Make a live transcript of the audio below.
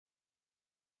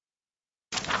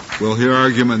We'll hear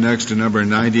argument next to number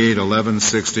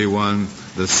 981161,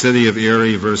 the City of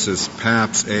Erie versus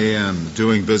Paps AM,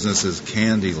 doing business as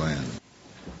Candyland.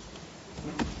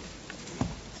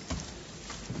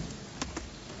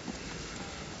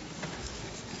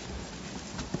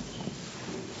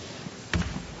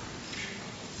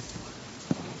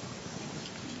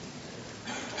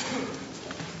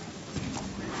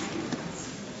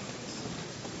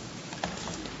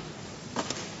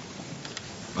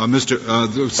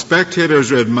 The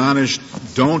spectators are admonished,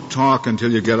 don't talk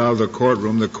until you get out of the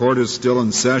courtroom. The court is still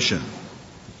in session.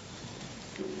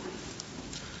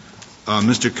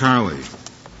 Mr. Carley,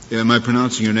 am I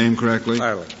pronouncing your name correctly?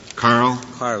 Carley. Carl?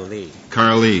 Carley.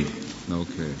 Carley.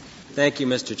 Okay. Thank you,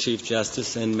 Mr. Chief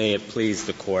Justice, and may it please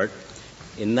the Court.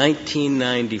 In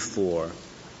 1994,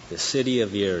 the City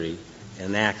of Erie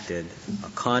enacted a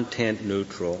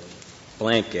content-neutral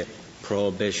blanket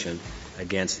prohibition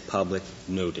against public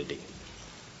nudity.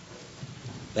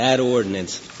 That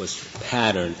ordinance was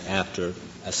patterned after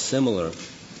a similar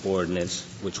ordinance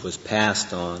which was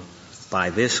passed on by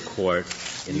this court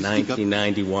in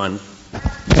 1991,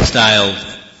 styled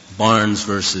Barnes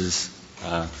versus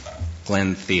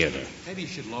Glenn Theater. Maybe you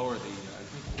should lower I think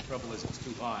the trouble is it's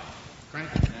too high. Crank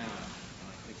it down.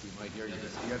 I think we might hear you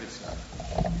the other side.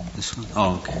 This one?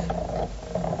 Oh, okay.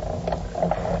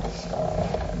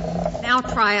 Now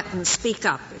try it and speak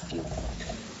up if you...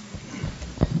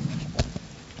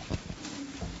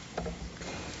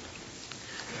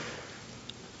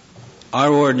 Our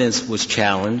ordinance was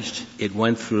challenged. It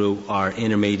went through our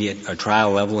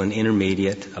trial level and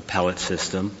intermediate appellate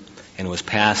system and was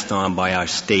passed on by our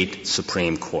state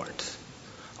Supreme Court.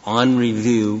 On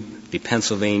review, the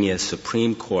Pennsylvania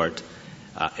Supreme Court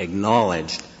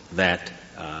acknowledged that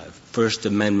First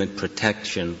Amendment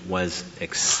protection was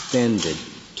extended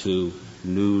to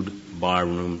nude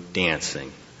barroom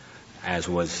dancing, as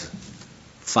was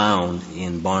found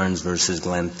in Barnes versus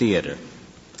Glenn Theater.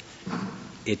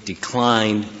 It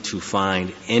declined to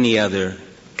find any other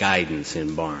guidance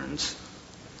in Barnes.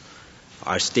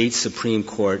 Our state Supreme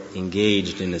Court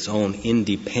engaged in its own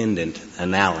independent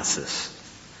analysis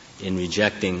in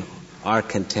rejecting our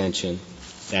contention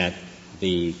that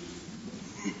the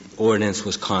ordinance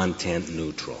was content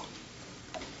neutral.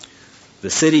 The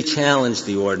city challenged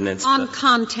the ordinance. On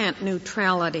content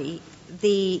neutrality,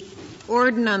 the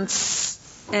ordinance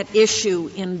at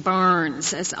issue in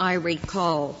Barnes, as I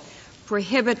recall,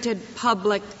 prohibited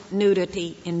public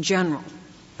nudity in general.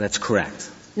 That's correct.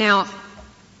 Now,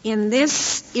 in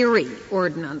this Erie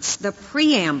ordinance, the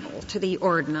preamble to the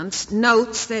ordinance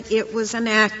notes that it was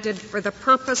enacted for the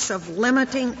purpose of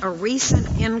limiting a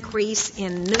recent increase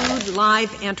in nude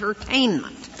live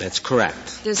entertainment. That's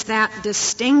correct. Does that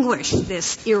distinguish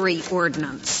this Erie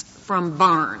ordinance from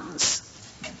Barnes?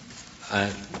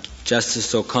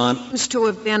 Justice O'Connor? Seems to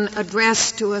have been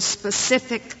addressed to a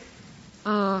specific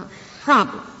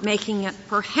problem, making it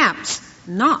perhaps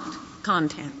not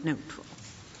content neutral.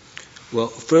 Well,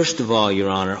 first of all, Your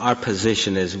Honor, our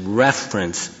position is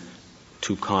reference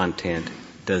to content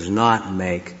does not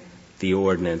make the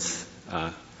ordinance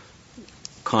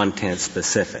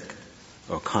content-specific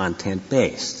or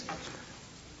content-based.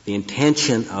 The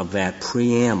intention of that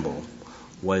preamble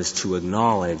was to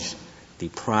acknowledge the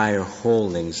prior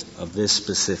holdings of this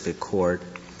specific court,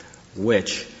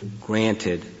 which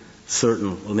granted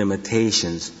certain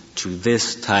limitations to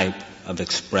this type of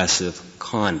expressive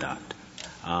conduct.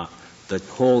 The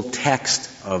whole text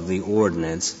of the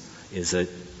ordinance is an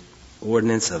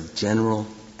ordinance of general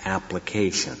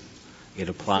application. It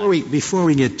applies. Before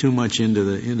we get too much into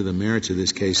the merits of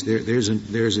this case,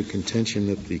 there's a contention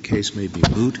that the case may be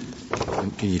moot.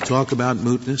 Can you talk about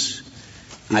mootness?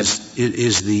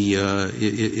 Is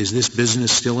this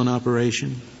business still in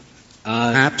operation?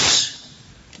 Perhaps.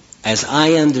 As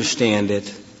I understand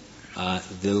it,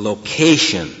 the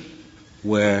location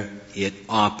where it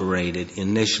operated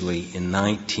initially in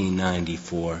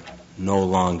 1994 no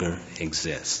longer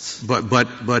exists.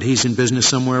 But he's in business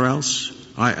somewhere else?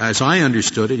 As I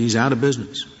understood it, he's out of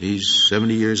business. He's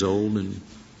 70 years old and...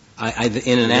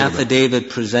 in an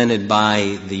affidavit presented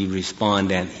by the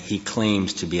respondent, he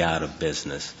claims to be out of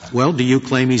business. Well, do you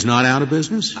claim he's not out of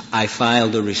business? I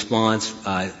filed a response.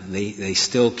 They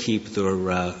still keep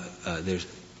their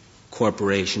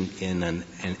corporation in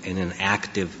an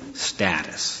active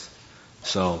status.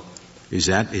 So is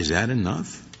that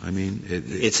enough? I mean,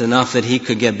 it's enough that he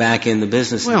could get back into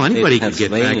business. Well, anybody could get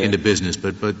back into business,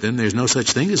 but then there's no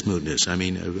such thing as mootness. I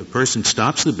mean, a person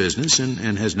stops the business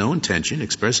and has no intention,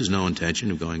 expresses no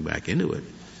intention of going back into it.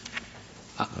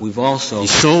 We've also... He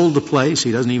sold the place.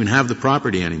 He doesn't even have the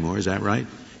property anymore. Is that right?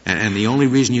 And the only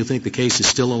reason you think the case is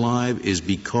still alive is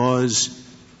because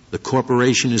the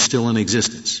corporation is still in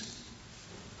existence.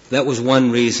 That was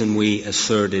one reason we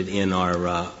asserted in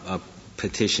our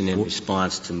petition in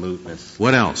response to mootness.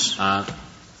 What else?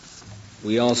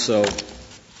 We also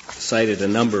cited a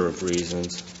number of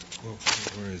reasons.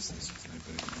 Where is this?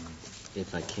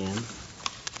 If I can.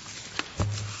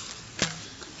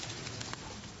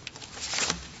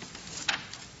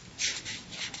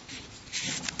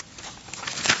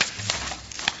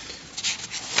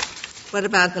 What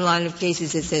about the line of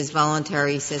cases that says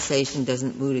voluntary cessation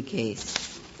doesn't moot a case?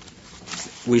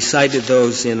 We cited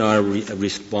those in our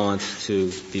response to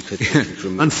the petition for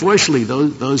mootness. Unfortunately,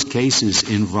 those cases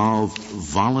involve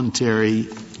voluntary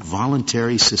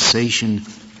cessation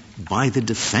by the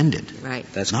defendant. Right.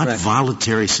 That's not correct.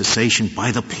 voluntary cessation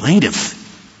by the plaintiff.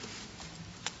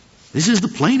 This is the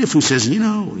plaintiff who says,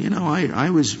 I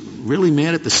was really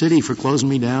mad at the city for closing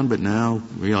me down, but now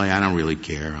really I don't really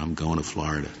care. I'm going to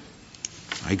Florida.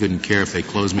 I couldn't care if they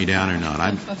closed me down or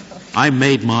not. I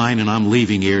made mine and I'm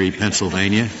leaving Erie,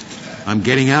 Pennsylvania. I'm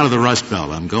getting out of the Rust Belt.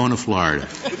 I'm going to Florida.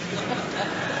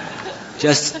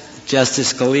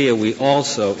 Justice Scalia, we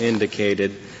also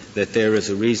indicated that there is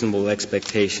a reasonable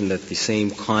expectation that the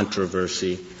same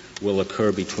controversy will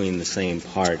occur between the same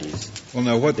parties. Well,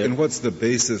 now, what's the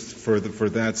basis for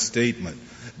that statement?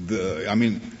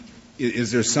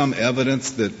 Is there some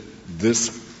evidence that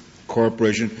this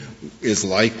corporation is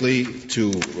likely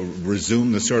to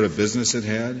resume the sort of business it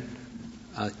had?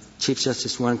 Chief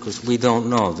Justice Rehnquist, we don't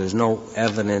know. There's no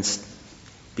evidence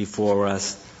before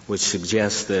us which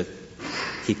suggests that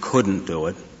he couldn't do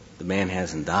it. The man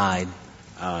hasn't died.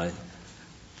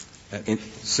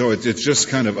 So it's just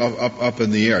kind of up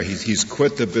in the air. He's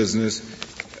quit the business,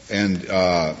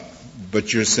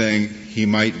 but you're saying he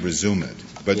might resume it.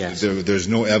 But yes. There's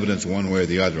no evidence one way or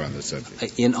the other on the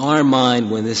subject. In our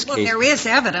mind, when this case... Well, there is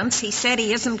evidence. He said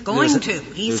he isn't going to.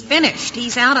 He's finished.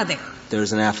 He's out of there.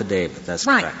 There's an affidavit. That's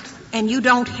right. Correct. And you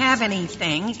don't have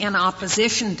anything in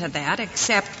opposition to that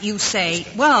except you say,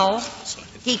 well,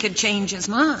 he could change his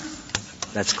mind.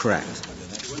 That's correct.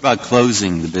 What about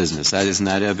closing the business? Isn't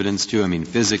that evidence too? I mean,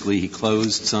 physically he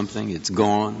closed something. It's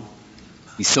gone.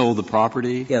 He sold the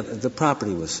property. Yeah, the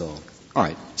property was sold. All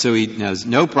right. So he has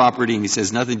no property, and he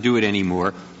says nothing to do it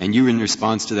anymore. And you, in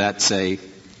response to that, say,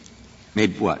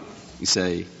 maybe what? You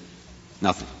say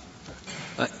nothing.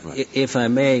 Right. If I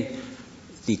may,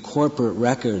 the corporate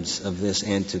records of this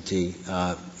entity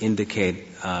indicate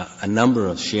a number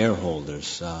of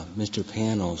shareholders. Mr.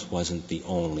 Panos wasn't the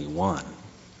only one.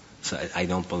 So I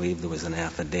don't believe there was an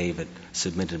affidavit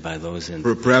submitted by those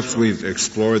individuals. Perhaps we've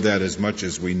explored that as much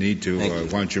as we need to. Why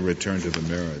don't you return to the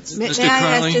merits? May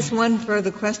I ask just one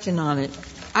further question on it?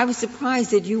 I was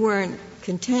surprised that you weren't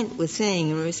content with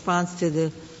saying in response to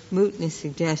the mootness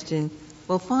suggestion,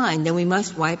 well, fine, then we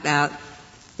must wipe out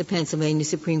the Pennsylvania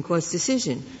Supreme Court's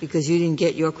decision because you didn't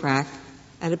get your crack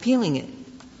at appealing it.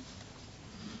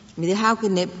 I mean, how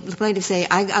can the plaintiff say,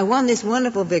 I won this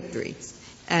wonderful victory,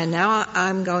 and now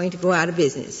I'm going to go out of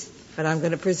business, but I'm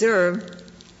going to preserve,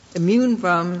 immune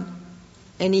from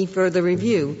any further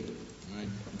review,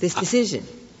 this decision?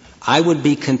 I would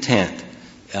be content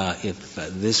if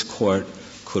this Court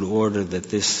could order that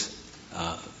this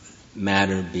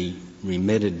matter be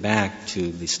remitted back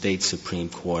to the State Supreme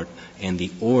Court and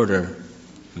the order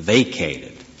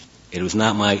vacated. It was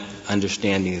not my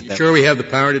understanding that... Sure we have the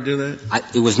power to do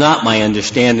that? It was not my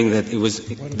understanding that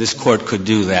this Court could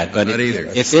do that. But not either.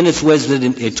 If in its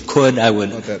wisdom it could, I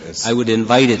would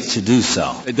invite it to do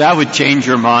so. That would change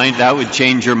your mind? That would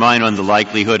change your mind on the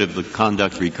likelihood of the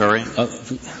conduct recurring?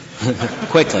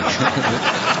 Quickly.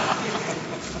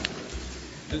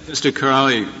 Mr.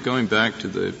 Crowley, going back to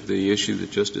the issue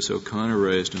that Justice O'Connor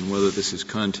raised and whether this is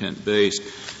content-based,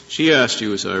 she asked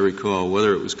you, as I recall,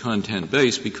 whether it was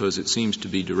content-based because it seems to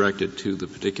be directed to the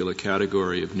particular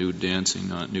category of nude dancing,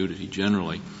 not nudity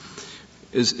generally.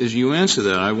 As you answer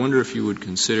that, I wonder if you would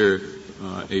consider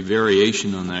a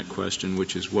variation on that question,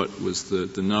 which is what was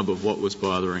the nub of what was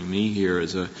bothering me here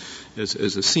as a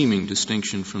seeming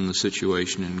distinction from the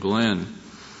situation in Glenn.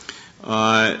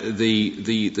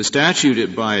 The statute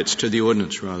the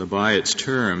ordinance rather, by its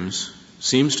terms,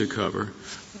 seems to cover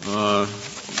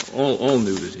all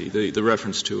nudity. The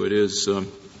reference to it is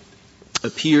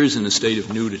appears in a state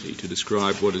of nudity to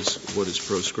describe what is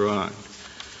proscribed.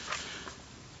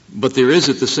 But there is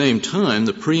at the same time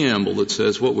the preamble that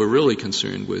says what we're really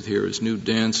concerned with here is nude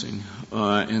dancing,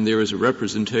 and there is a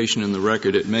representation in the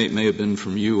record. It may have been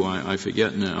from you, I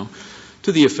forget now,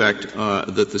 to the effect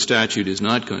that the statute is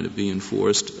not going to be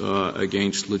enforced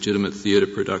against legitimate theater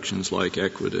productions like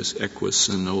Equus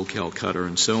and Old Calcutta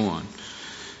and so on.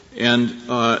 And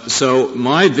so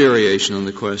my variation on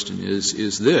the question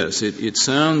is this. It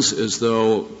sounds as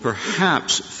though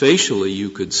perhaps facially you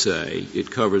could say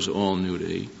it covers all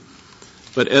nudity,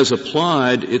 but as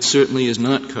applied, it certainly is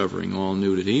not covering all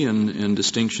nudity, and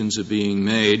distinctions are being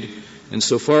made. And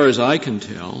so far as I can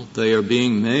tell, they are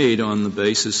being made on the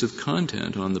basis of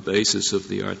content, on the basis of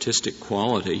the artistic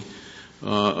quality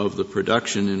of the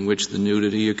production in which the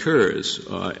nudity occurs.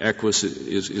 Equus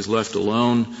is left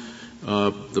alone.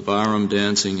 The barroom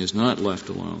dancing is not left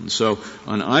alone. So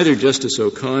on either Justice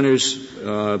O'Connor's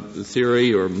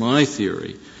theory or my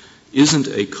theory, isn't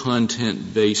a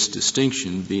content-based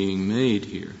distinction being made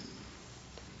here?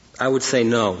 I would say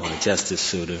no, Justice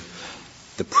Souter.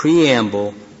 The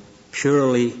preamble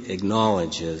purely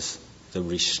acknowledges the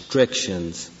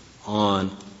restrictions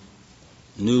on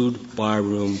nude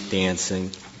barroom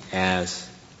dancing as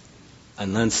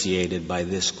enunciated by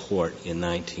this Court in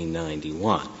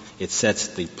 1991. It sets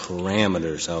the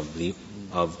parameters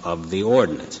of the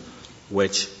ordinance,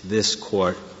 which this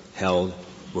Court held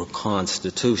were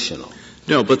constitutional.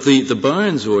 No, but the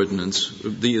Barnes Ordinance,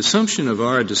 the assumption of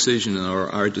our decision, or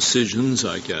our decisions,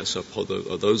 I guess, of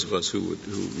those of us who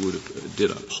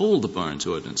did uphold the Barnes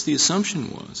Ordinance, the assumption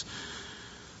was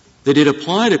that it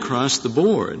applied across the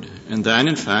board, and that,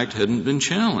 in fact, hadn't been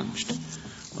challenged.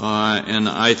 And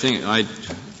I think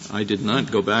I did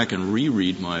not go back and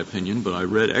reread my opinion, but I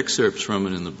read excerpts from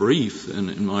it in the brief,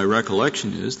 and my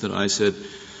recollection is that I said,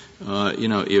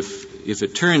 if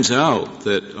it turns out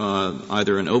that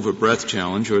either an overbreadth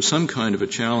challenge or some kind of a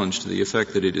challenge to the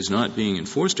effect that it is not being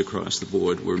enforced across the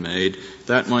board were made,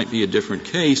 that might be a different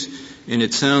case, and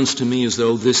it sounds to me as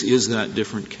though this is that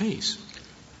different case.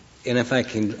 And if I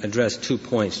can address 2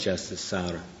 points, Justice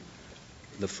Souter.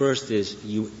 The first is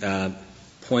you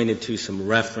pointed to some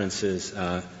references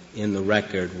in the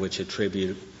record which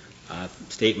attribute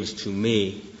statements to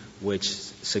me which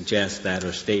suggest that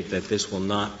or state that this will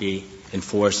not be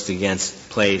enforced against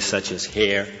plays such as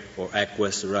Hair or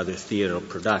Equus or other theater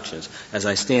productions. As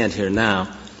I stand here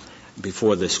now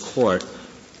before this Court,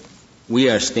 we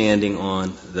are standing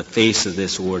on the face of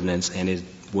this ordinance, and it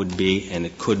would be and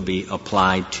it could be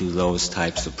applied to those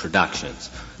types of productions.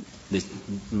 The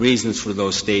reasons for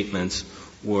those statements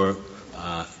were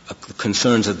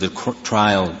concerns of the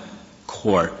trial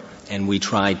court, and we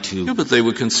tried to... Yeah, but they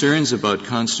were concerns about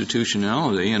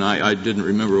constitutionality, and I didn't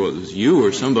remember whether it was you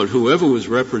or somebody, whoever was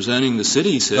representing the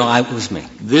city said... No, it was me.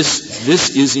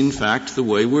 This is, in fact, the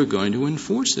way we're going to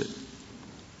enforce it.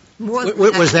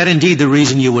 Was that indeed the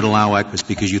reason you would allow Equus,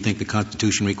 because you think the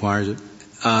Constitution requires it?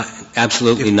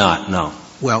 Absolutely not, no.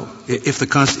 Well, if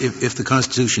the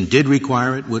Constitution did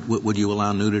require it, would you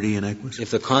allow nudity in Equus?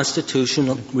 If the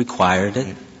Constitution required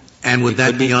it, and would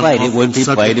that be unlawful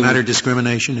subject matter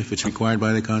discrimination if it's required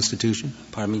by the Constitution?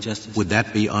 Pardon me, Justice? Would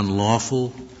that be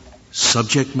unlawful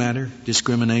subject matter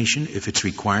discrimination if it's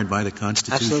required by the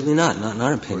Constitution? Absolutely not. Not in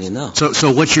our opinion, no.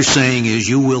 So what you're saying is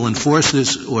you will enforce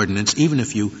this ordinance even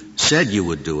if you said you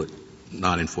would do it,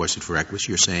 not enforce it for Equus.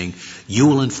 You're saying you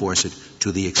will enforce it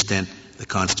to the extent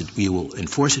you will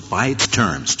enforce it by its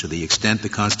terms to the extent the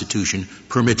Constitution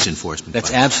permits enforcement.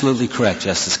 That's absolutely correct,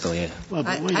 Justice Scalia. Well,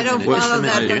 but I don't follow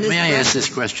that. May I ask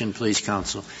this question, please,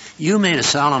 counsel? You made a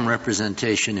solemn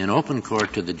representation in open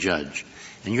court to the judge,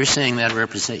 and you're saying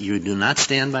that you do not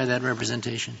stand by that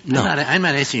representation? No. I'm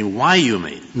not asking you why you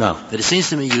made it. No. But it seems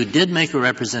to me you did make a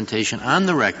representation on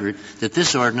the record that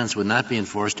this ordinance would not be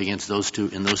enforced against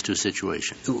in those two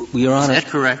situations. Your Honor, is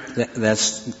that correct?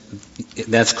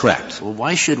 That's correct. Well,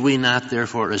 why should we not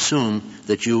therefore assume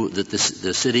that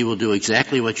the city will do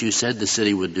exactly what you said the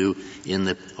city would do in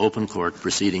the open court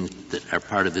proceedings that are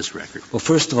part of this record? Well,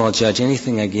 first of all, Judge,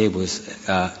 anything I gave was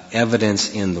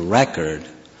evidence in the record,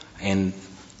 and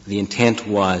the intent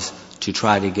was to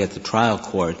try to get the trial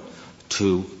court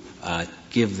to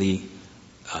give the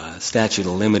statute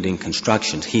of limiting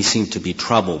constructions. He seemed to be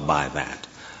troubled by that.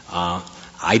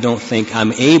 I don't think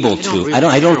I'm able to.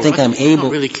 I don't think I'm able. I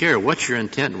don't really care what your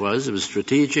intent was. It was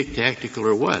strategic, tactical,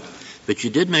 or what. But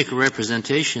you did make a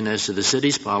representation as to the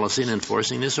city's policy in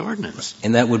enforcing this ordinance.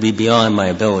 And that would be beyond my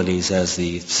abilities as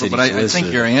the city solicitor. But I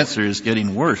think your answer is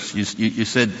getting worse. You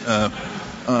said,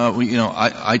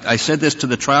 I said this to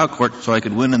the trial court so I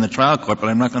could win in the trial court, but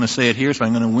I'm not going to say it here, so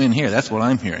I'm going to win here. That's what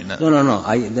I'm hearing. No.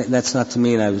 That's not to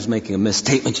mean I was making a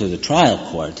misstatement to the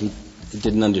trial court. He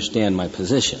didn't understand my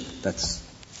position. That's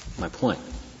my point.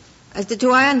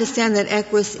 Do I understand that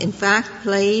Equus, in fact,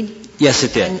 played? Yes,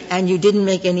 it did. And you didn't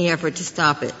make any effort to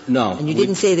stop it? No. And you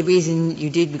didn't say the reason you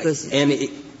did because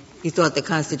you thought the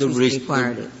Constitution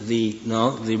required it?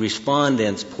 The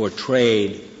respondents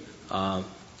portrayed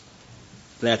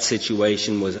that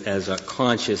situation was as a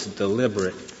conscious,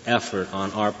 deliberate effort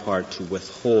on our part to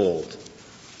withhold.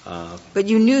 But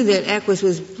you knew that Equus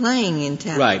was playing in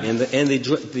town. Right, and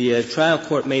the trial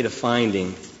court made a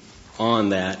finding on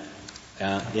that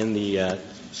in the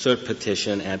cert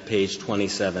petition at page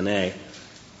 27A,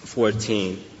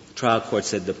 14. The trial court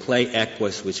said the play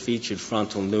Equus, which featured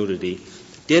frontal nudity,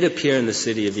 did appear in the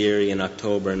city of Erie in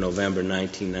October and November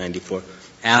 1994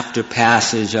 after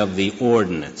passage of the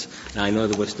ordinance. Now, I know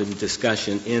there was the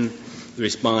discussion in the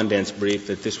respondent's brief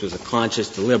that this was a conscious,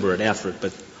 deliberate effort,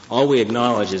 but all we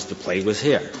acknowledge is the play was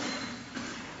here,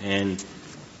 and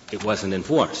it wasn't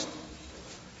enforced.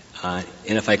 And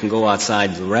if I can go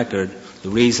outside the record, the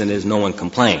reason is no one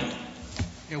complained.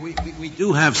 Yeah, we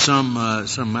do have some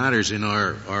matters in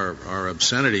our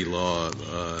obscenity law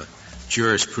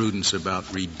jurisprudence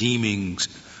about redeeming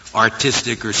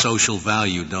artistic or social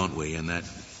value, don't we?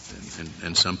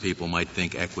 And some people might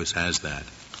think Equus has that.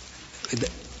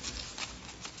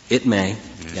 It may,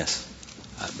 yes.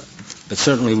 But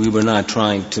certainly we were not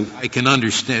trying to. I can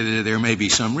understand that there may be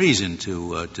some reason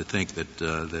to think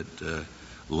that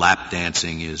lap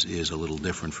dancing is a little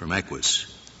different from Equus,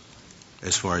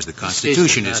 as far as the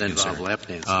Constitution is concerned. This case does not involve lap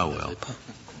dancing. Oh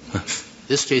well.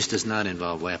 This case does not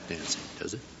involve lap dancing,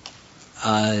 does it?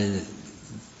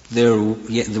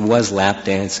 There was lap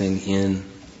dancing in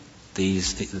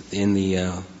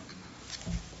the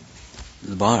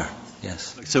bar.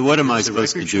 Yes. So what am I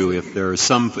supposed to do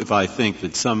if I think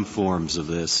that some forms of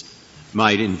this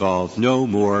might involve no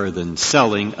more than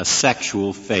selling a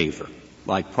sexual favor,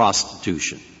 like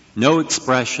prostitution? No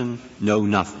expression, no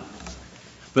nothing.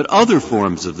 But other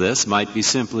forms of this might be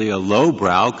simply a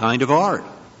lowbrow kind of art,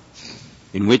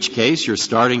 in which case you're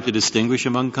starting to distinguish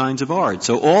among kinds of art.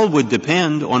 So all would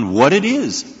depend on what it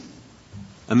is,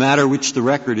 a matter which the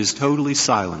record is totally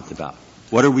silent about.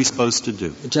 What are we supposed to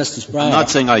do? Justice Breyer. I'm not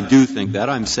saying I do think that.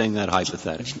 I'm saying that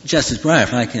hypothetically. Justice Breyer,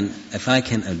 if I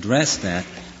can address that,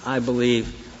 I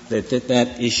believe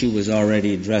that issue was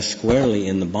already addressed squarely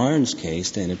in the Barnes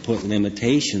case, and it put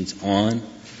limitations on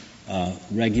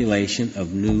regulation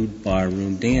of nude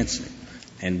barroom dancing.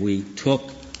 And we took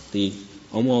the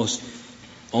almost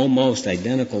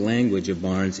identical language of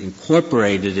Barnes,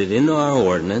 incorporated it into our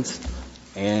ordinance,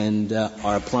 and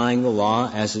are applying the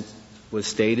law as it was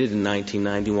stated in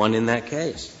 1991 in that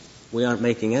case. We aren't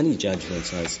making any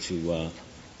judgments as to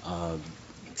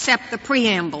Except the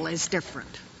preamble is different,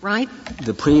 right?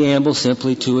 The preamble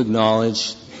simply to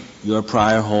acknowledge your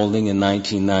prior holding in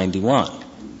 1991.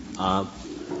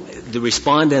 The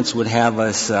respondents would have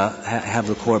us have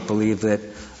the court believe that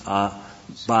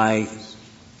by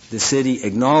the city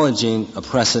acknowledging a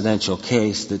precedential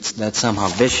case that somehow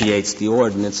vitiates the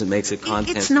ordinance and makes it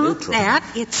content It's not neutral.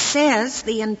 that. It says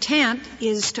the intent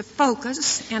is to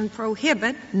focus and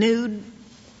prohibit nude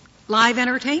live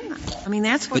entertainment. I mean,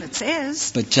 that's what it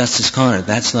says. But Justice Connor,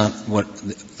 that's not what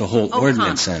the whole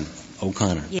ordinance said.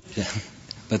 O'Connor. Yeah.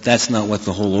 But that's not what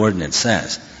the whole ordinance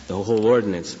says. The whole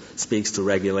ordinance speaks to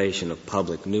regulation of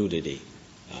public nudity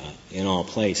in all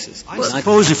places. I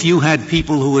suppose if you had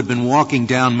people who had been walking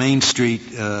down Main Street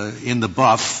in the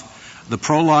Buff, the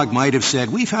prologue might have said,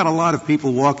 we've had a lot of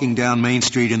people walking down Main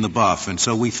Street in the Buff, and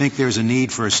so we think there's a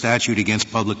need for a statute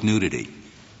against public nudity.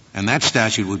 And that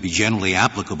statute would be generally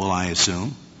applicable, I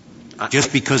assume.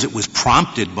 Just because it was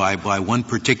prompted by one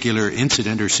particular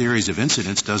incident or series of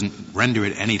incidents doesn't render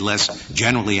it any less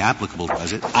generally applicable,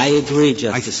 does it? I agree,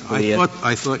 Justice Scalia.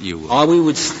 I thought you would.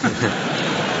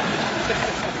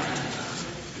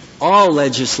 All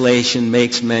legislation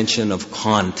makes mention of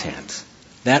content.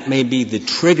 That may be the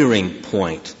triggering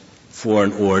point for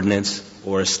an ordinance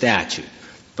or a statute.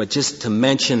 But just to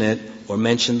mention it or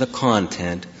mention the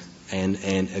content and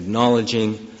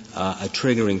acknowledging a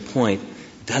triggering point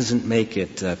doesn't make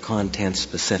it content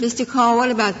specific. Mr. Call, what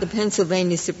about the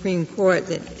Pennsylvania Supreme Court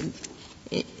that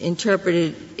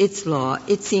interpreted its law?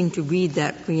 It seemed to read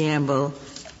that preamble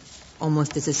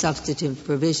almost as a substantive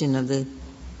provision of the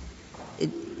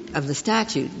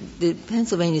statute. The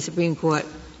Pennsylvania Supreme Court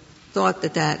thought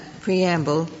that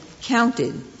preamble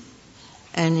counted,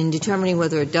 and in determining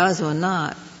whether it does or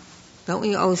not, don't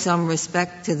we owe some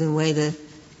respect to the way the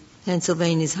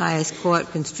Pennsylvania's highest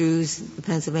court construes the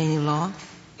Pennsylvania law?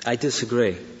 I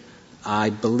disagree. I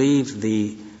believe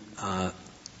the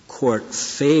court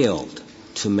failed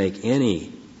to make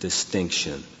any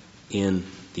distinction in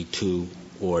the two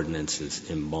ordinances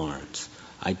in Barnes.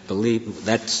 I believe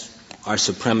that's our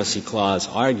supremacy clause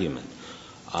argument.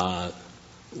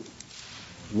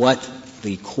 What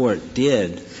the court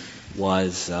did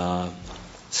was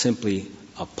simply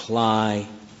apply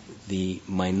the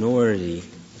minority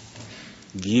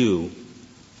view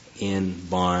in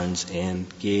Barnes and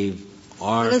gave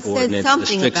our Well, it ordinance said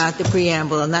something about the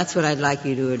preamble, and that's what I'd like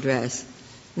you to address.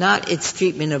 Not its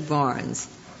treatment of Barnes,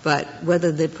 but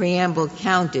whether the preamble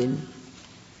counted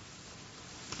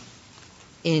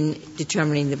in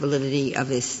determining the validity of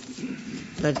this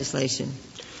legislation.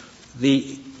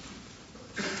 The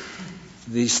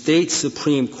state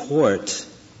Supreme Court,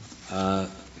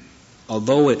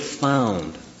 although it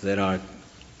found that our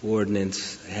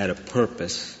ordinance had a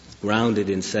purpose grounded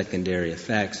in secondary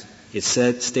effects, it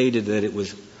stated that it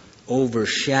was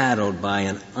overshadowed by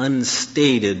an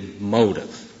unstated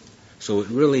motive. So it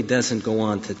really doesn't go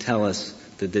on to tell us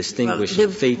the distinguishing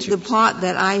features. The part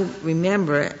that I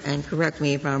remember, and correct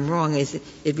me if I'm wrong, is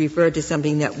it referred to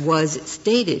something that was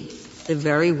stated, the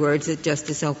very words that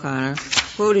Justice O'Connor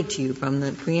quoted to you from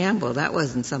the preamble. That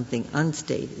wasn't something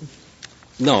unstated.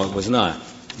 No, it was not.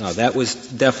 No, that was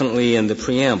definitely in the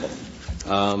preamble.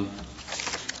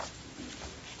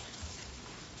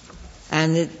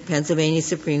 And the Pennsylvania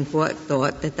Supreme Court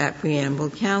thought that preamble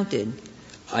counted.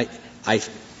 I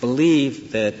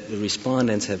believe that the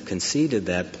respondents have conceded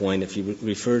that point. If you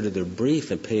refer to their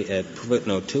brief at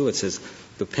footnote 2, it says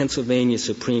the Pennsylvania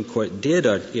Supreme Court did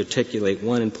articulate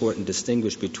one important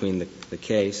distinguish between the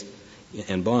case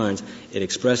and Barnes. It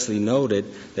expressly noted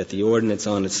that the ordinance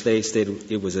on its face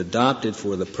stated it was adopted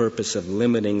for the purpose of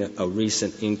limiting a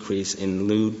recent increase in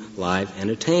lewd live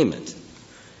entertainment.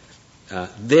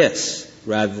 This,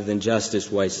 rather than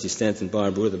Justice White's dissent in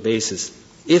Barnes, were the basis,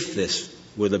 if this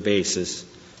were the basis,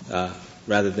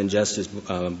 rather than Justice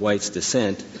White's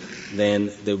dissent,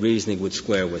 then the reasoning would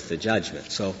square with the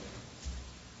judgment. So,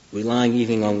 relying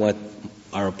even on what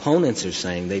our opponents are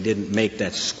saying, they didn't make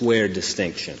that square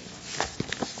distinction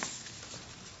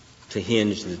to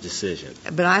hinge the decision.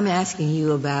 But I'm asking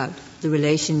you about the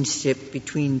relationship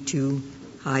between two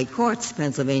high courts,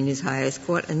 Pennsylvania's highest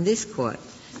court and this court.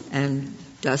 And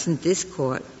doesn't this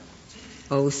court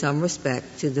owe some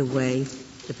respect to the way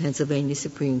the Pennsylvania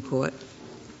Supreme Court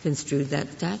construed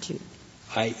that statute?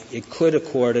 It could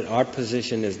accord it. Our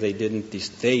position is they didn't.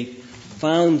 They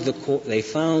found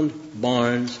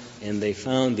Barnes and they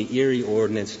found the Erie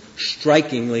ordinance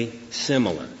strikingly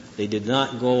similar. They did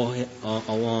not go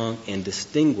along and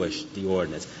distinguish the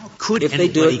ordinance. If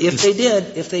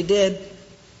they did,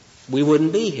 we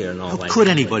wouldn't be here. How could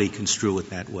anybody construe it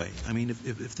that way? I mean,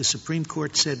 if the Supreme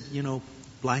Court said,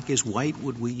 black is white,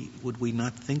 would we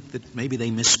not think that maybe they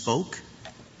misspoke?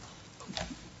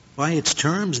 By its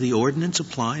terms, the ordinance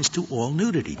applies to all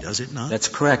nudity, does it not? That's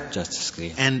correct, Justice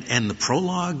Scalia. And the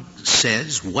prologue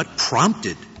says what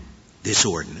prompted this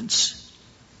ordinance,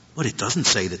 but it doesn't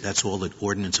say that that's all the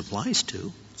ordinance applies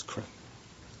to. That's correct.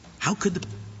 How could the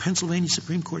Pennsylvania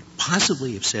Supreme Court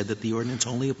possibly have said that the ordinance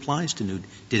only applies to nude?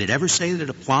 Did it ever say that it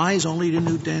applies only to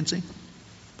nude dancing?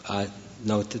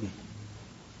 No, it didn't.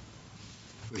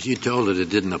 You told it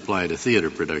didn't apply to theater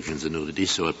productions of nudity,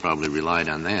 so it probably relied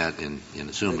on that in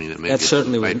assuming that maybe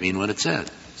it might mean what it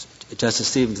said. Justice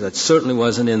Stevens, that certainly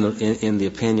wasn't in the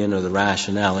opinion or the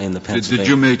rationale in the Pennsylvania. Did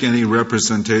you make any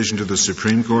representation to the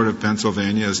Supreme Court of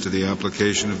Pennsylvania as to the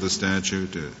application of the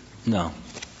statute? No.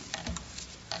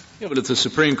 Yeah, but if the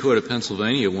Supreme Court of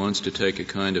Pennsylvania wants to take a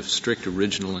kind of strict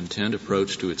original intent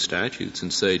approach to its statutes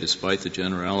and say, despite the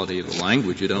generality of the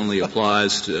language, it only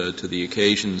applies to the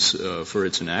occasions for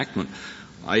its enactment,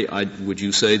 would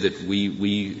you say that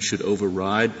we should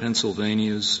override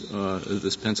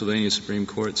this Pennsylvania Supreme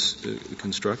Court's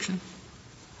construction?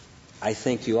 I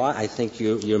think you are. I think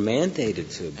you're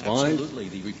mandated to. Absolutely.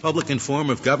 The Republican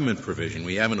form of government provision.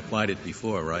 We haven't applied it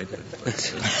before, right?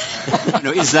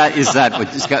 No, is that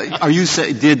what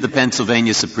did the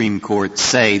Pennsylvania Supreme Court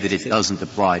say that it doesn't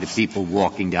apply to people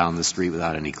walking down the street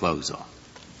without any clothes on?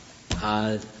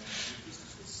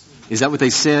 Is that what they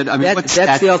said? I mean,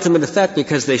 that's the ultimate effect,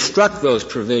 because they struck those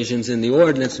provisions in the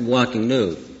ordinance of walking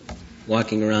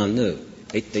around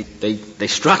nude. They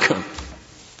struck them.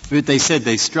 But they said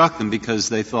they struck them because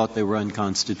they thought they were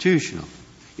unconstitutional.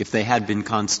 If they had been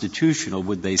constitutional,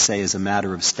 would they say as a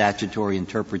matter of statutory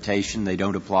interpretation they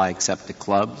don't apply except to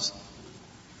clubs?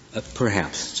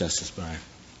 Perhaps, Justice Breyer.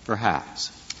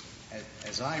 Perhaps.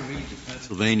 As I read the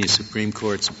Pennsylvania Supreme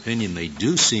Court's opinion, they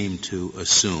do seem to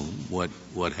assume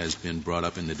what has been brought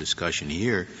up in the discussion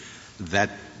here, that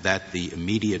the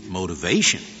immediate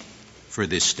motivation for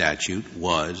this statute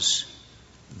was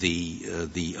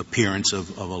the appearance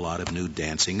of a lot of nude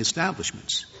dancing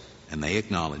establishments. And they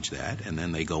acknowledge that, and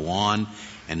then they go on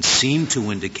and seem to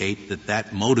indicate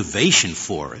that motivation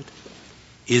for it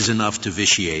is enough to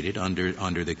vitiate it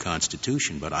under the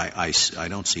Constitution. But I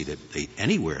don't see that they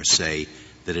anywhere say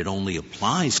that it only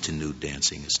applies to nude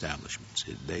dancing establishments.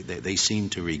 They seem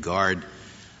to regard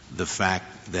the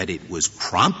fact that it was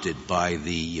prompted by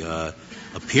the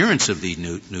appearance of the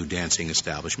new dancing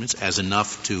establishments as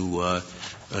enough to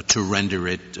render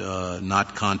it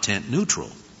not content neutral,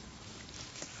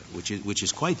 which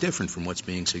is quite different from what's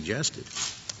being suggested.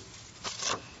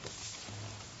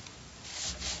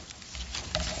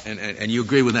 And you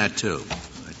agree with that too,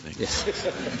 I think. Yes.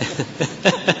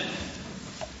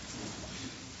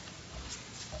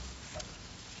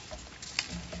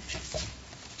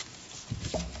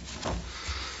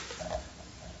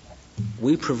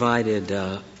 We provided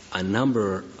a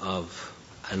number of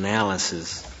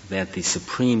analyses that the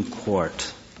Supreme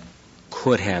Court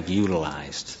could have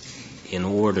utilized in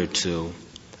order to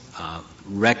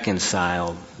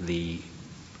reconcile the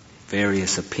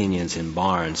various opinions in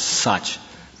Barnes such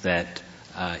that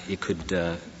it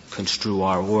could construe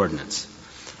our ordinance.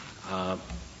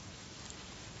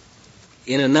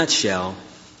 In a nutshell,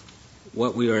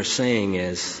 what we are saying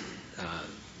is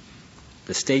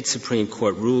the state Supreme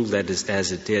Court ruled that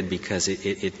as it did because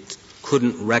it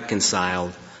couldn't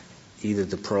reconcile either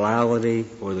the plurality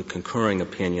or the concurring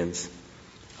opinions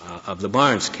of the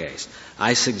Barnes case.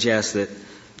 I suggest that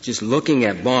just looking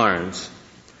at Barnes,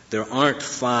 there aren't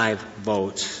 5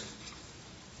 votes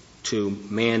to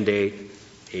mandate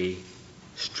a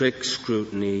strict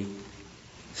scrutiny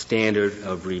standard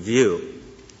of review.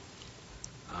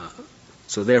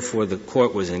 So therefore, the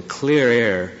Court was in clear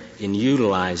error in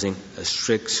utilizing a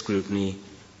strict scrutiny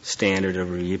standard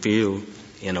of review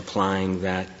in applying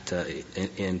that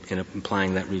in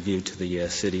applying that review to the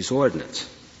city's ordinance.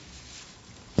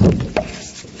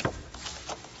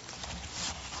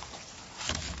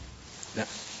 Now,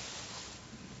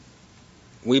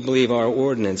 we believe our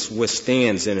ordinance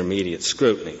withstands intermediate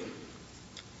scrutiny.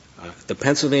 The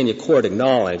Pennsylvania court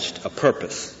acknowledged a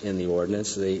purpose in the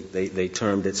ordinance. They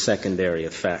termed it secondary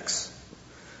effects.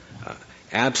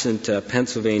 Absent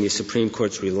Pennsylvania Supreme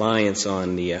Court's reliance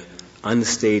on the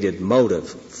unstated motive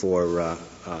for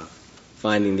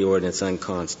finding the ordinance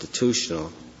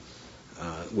unconstitutional,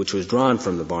 which was drawn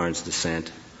from the Barnes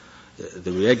dissent,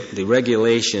 the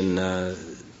regulation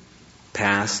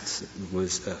passed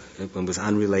was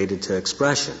unrelated to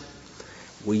expression.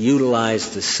 We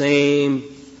utilized the same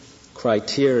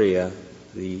criteria,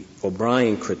 the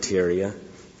O'Brien criteria,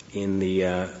 in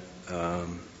the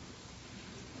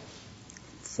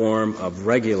form of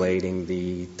regulating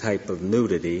the type of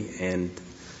nudity, and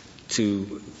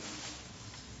to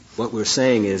what we're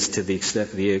saying is to the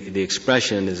extent the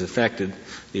expression is affected,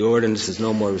 the ordinance is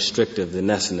no more restrictive than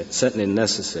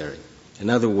necessary. In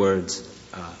other words,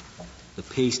 the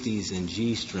pasties and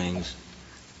G-strings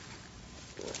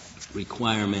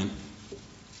requirement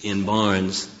in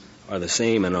Barnes are the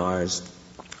same in ours.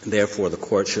 Therefore, the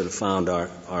Court should have found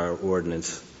our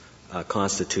ordinance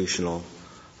constitutional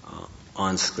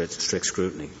on strict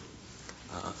scrutiny.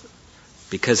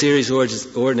 Because Erie's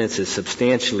ordinance is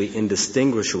substantially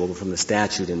indistinguishable from the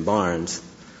statute in Barnes,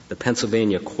 the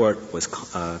Pennsylvania court was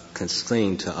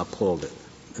constrained to uphold it.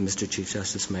 Mr. Chief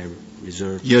Justice, may I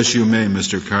reserve? Yes, you may,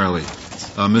 Mr. Carley.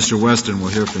 Mr. Weston, we'll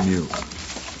hear from you.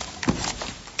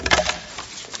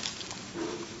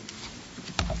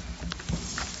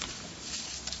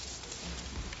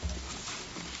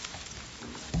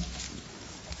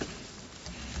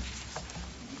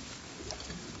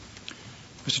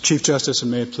 Mr. Chief Justice,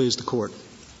 and may it please the Court.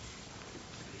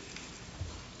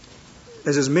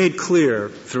 As is made clear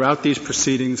throughout these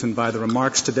proceedings and by the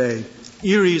remarks today,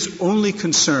 Erie's only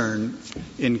concern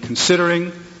in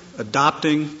considering,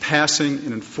 adopting, passing,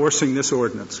 and enforcing this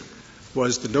ordinance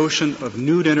was the notion of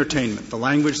nude entertainment. The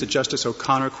language that Justice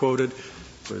O'Connor quoted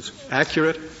was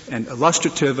accurate and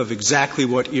illustrative of exactly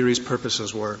what Erie's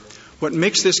purposes were. What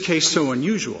makes this case so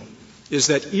unusual is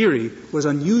that Erie was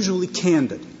unusually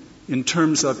candid in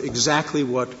terms of exactly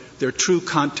what their true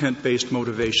content-based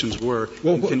motivations were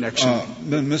in connection.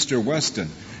 Mr. Weston,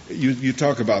 you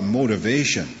talk about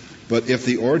motivation, but if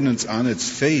the ordinance on its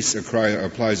face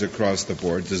applies across the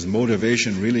board, does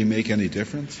motivation really make any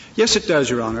difference? Yes, it does,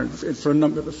 Your Honor. For a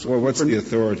number. Well, what's the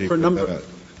authority for that?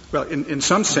 Well, in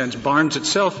some sense, Barnes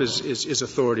itself is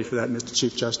authority for that, Mr.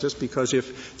 Chief Justice, because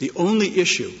if the only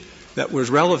issue that was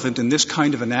relevant in this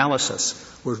kind of analysis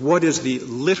was what is the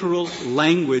literal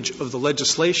language of the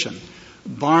legislation,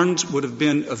 Barnes would have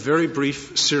been a very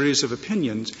brief series of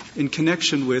opinions in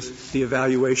connection with the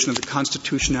evaluation of the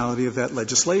constitutionality of that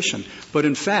legislation. But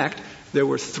in fact, there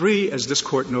were 3, as this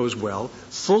Court knows well,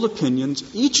 full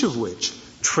opinions, each of which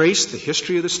traced the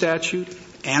history of the statute,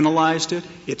 analyzed it,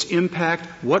 its impact,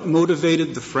 what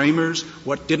motivated the framers,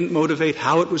 what didn't motivate,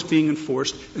 how it was being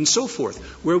enforced, and so forth,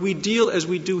 where we deal, as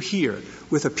we do here,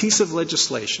 with a piece of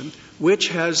legislation which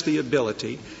has the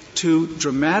ability to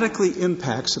dramatically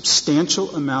impact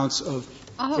substantial amounts of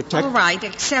all right,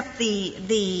 except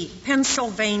the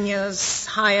Pennsylvania's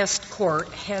highest court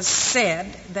has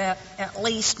said that at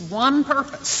least one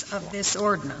purpose of this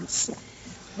ordinance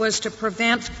was to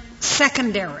prevent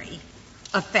secondary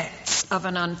effects of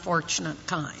an unfortunate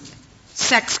kind,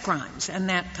 sex crimes and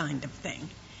that kind of thing.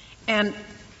 And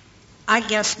I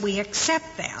guess we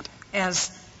accept that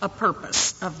as a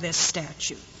purpose of this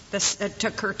statute,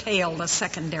 to curtail the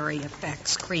secondary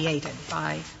effects created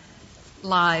by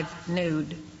live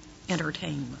nude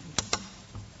entertainment.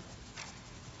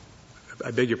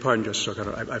 I beg your pardon, Justice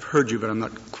Sotomayor. I've heard you, but I'm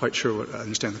not quite sure what I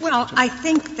understand. Well, I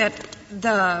think that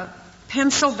the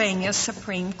Pennsylvania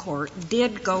Supreme Court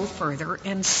did go further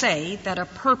and say that a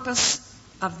purpose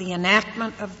of the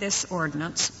enactment of this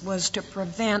ordinance was to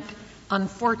prevent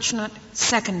unfortunate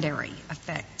secondary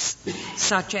effects,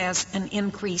 such as an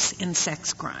increase in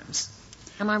sex crimes.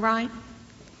 Am I right?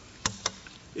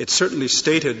 It certainly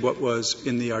stated what was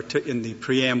in the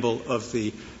preamble of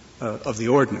the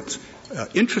ordinance.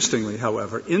 Interestingly,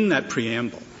 however, in that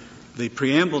preamble, the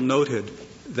preamble noted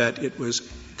that it was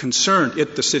concerned,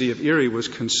 the city of Erie was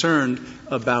concerned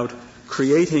about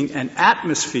creating an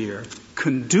atmosphere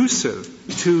conducive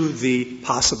to the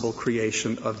possible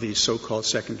creation of these so-called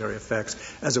secondary effects,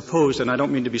 as opposed, and I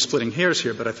don't mean to be splitting hairs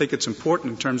here, but I think it's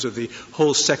important in terms of the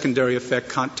whole secondary effect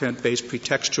content-based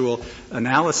pretextual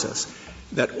analysis,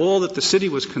 that all that the city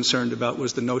was concerned about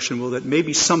was the notion, well, that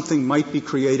maybe something might be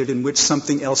created in which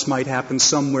something else might happen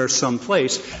somewhere,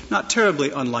 someplace, not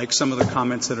terribly unlike some of the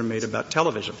comments that are made about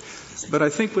television. But I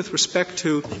think with respect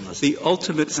to the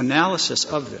ultimate analysis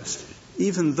of this,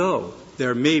 even though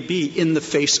there may be in the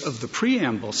face of the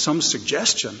preamble some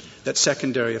suggestion that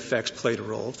secondary effects played a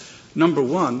role, number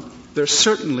one, there's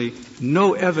certainly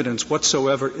no evidence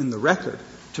whatsoever in the record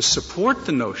to support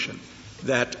the notion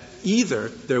that either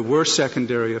there were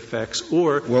secondary effects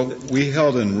or... Well, we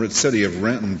held in the city of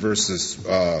Renton versus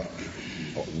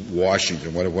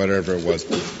Washington, whatever it was,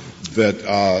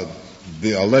 that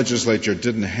the legislature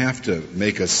didn't have to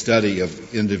make a study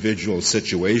of individual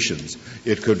situations.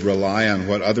 It could rely on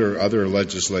what other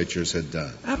legislatures had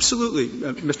done. Absolutely,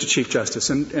 Mr. Chief Justice.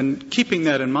 And keeping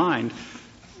that in mind,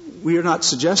 we are not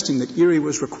suggesting that Erie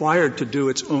was required to do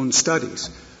its own studies.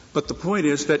 But the point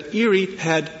is that Erie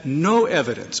had no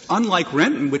evidence, unlike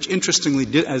Renton, which interestingly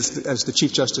did, as the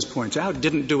Chief Justice points out,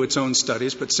 didn't do its own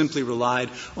studies, but simply relied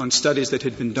on studies that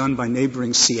had been done by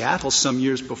neighboring Seattle some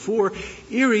years before.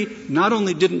 Erie not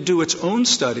only didn't do its own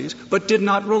studies, but did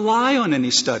not rely on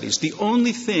any studies. The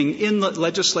only thing in the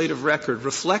legislative record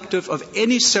reflective of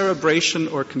any cerebration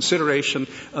or consideration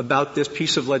about this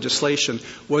piece of legislation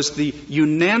was the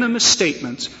unanimous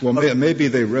statements. Well, maybe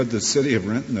they read the city of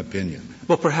Renton opinion.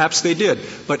 Well, perhaps they did.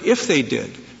 But if they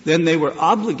did, then they were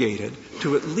obligated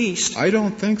to at least... I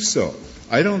don't think so.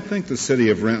 I don't think the city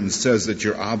of Renton says that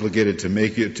you're obligated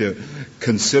to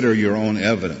consider your own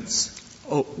evidence.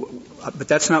 Oh, but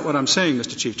that's not what I'm saying,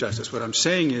 Mr. Chief Justice. What I'm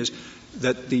saying is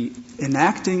that the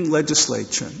enacting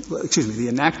legislature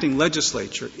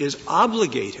is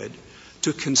obligated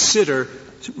to consider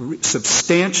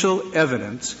substantial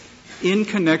evidence in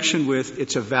connection with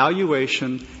its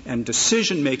evaluation and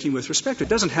decision-making with respect to it. It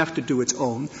doesn't have to do its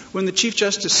own. When the Chief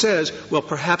Justice says, well,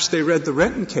 perhaps they read the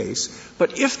Renton case,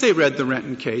 but if they read the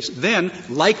Renton case, then,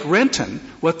 like Renton,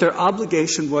 what their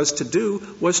obligation was to do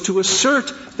was to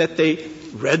assert that they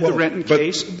read the Renton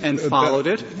case and followed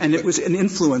it, and it was an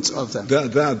influence of them.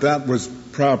 That was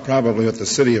probably what the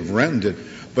city of Renton did.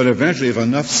 But eventually, if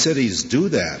enough cities do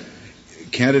that,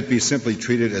 can't it be simply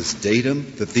treated as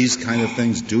datum that these kind of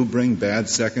things do bring bad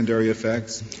secondary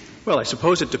effects? Well, I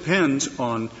suppose it depends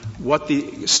on what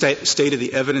the state of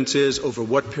the evidence is, over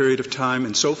what period of time,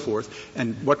 and so forth,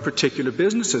 and what particular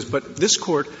businesses. But this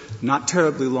Court, not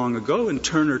terribly long ago, in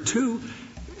Turner 2,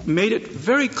 made it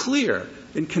very clear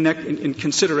in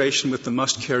consideration with the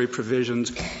must-carry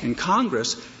provisions in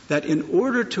Congress that in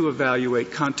order to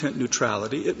evaluate content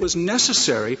neutrality, it was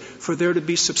necessary for there to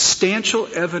be substantial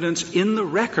evidence in the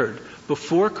record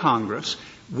before Congress,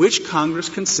 which Congress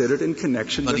considered in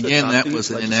connection with adopting But again, that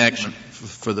was an enactment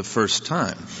for the first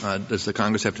time. Does the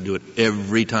Congress have to do it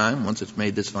every time once it's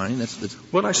made this finding? That's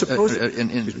what I suppose.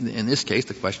 In this case,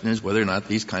 the question is whether or not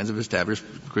these kinds of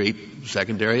establishments create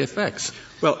secondary effects.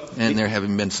 Well, and there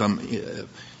having been some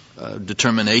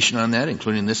determination on that,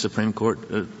 including this Supreme Court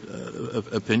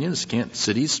opinions, can't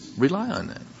cities rely on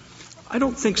that? I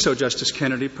don't think so, Justice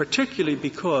Kennedy, particularly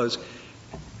because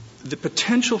the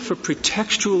potential for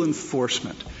pretextual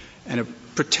enforcement and a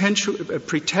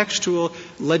pretextual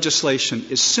legislation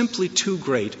is simply too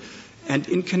great. And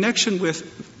in connection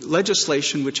with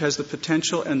legislation which has the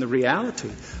potential and the reality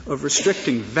of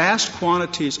restricting vast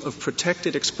quantities of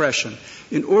protected expression,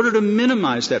 in order to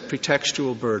minimize that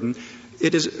pretextual burden,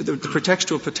 it is the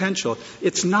pretextual potential.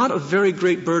 It's not a very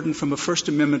great burden from a First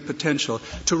Amendment potential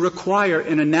to require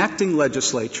an enacting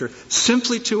legislature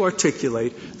simply to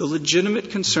articulate the legitimate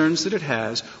concerns that it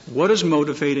has, what is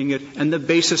motivating it, and the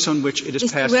basis on which it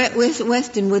is passed. Mr.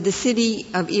 Weston, would the city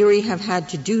of Erie have had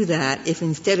to do that if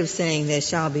instead of saying there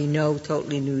shall be no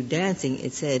totally nude dancing,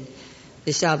 it said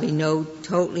there shall be no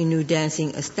totally nude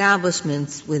dancing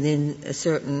establishments within a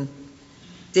certain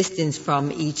distance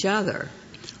from each other?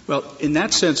 Well, in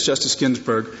that sense, Justice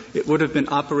Ginsburg, it would have been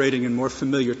operating in more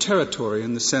familiar territory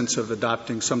in the sense of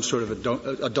adopting some sort of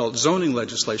adult zoning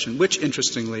legislation, which,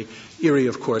 interestingly, Erie,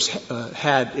 of course,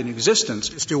 had in existence.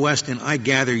 Mr. Weston, I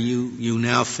gather you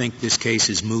now think this case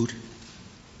is moot?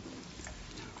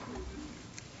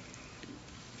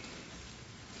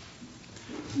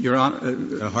 Your Honor,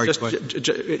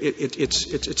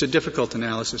 it's a difficult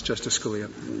analysis, Justice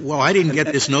Scalia. Well, I didn't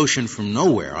get this notion from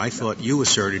nowhere. I thought you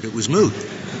asserted it was moot.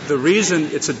 The reason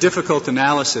it's a difficult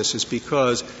analysis is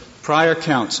because prior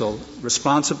counsel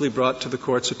responsibly brought to the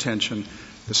Court's attention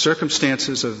the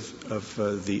circumstances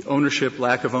of the ownership,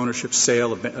 lack of ownership,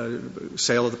 sale of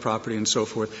the property, and so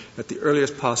forth at the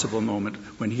earliest possible moment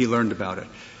when he learned about it.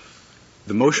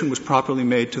 The motion was properly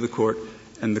made to the Court,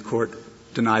 and the Court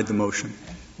denied the motion.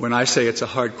 When I say it's a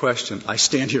hard question, I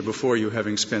stand here before you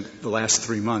having spent the last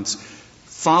 3 months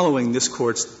following this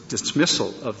Court's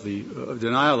dismissal of the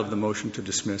denial of the motion to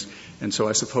dismiss, and so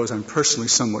I suppose I'm personally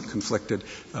somewhat conflicted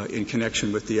in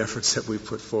connection with the efforts that we've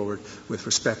put forward with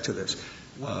respect to this.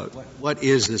 What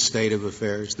is the state of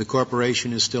affairs? The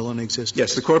corporation is still in existence?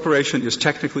 Yes, the corporation is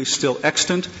technically still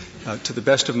extant. To the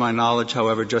best of my knowledge,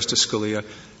 however, Justice Scalia,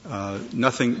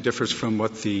 nothing differs from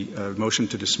what the motion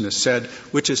to dismiss said,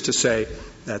 which is to say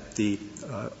that the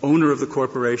owner of the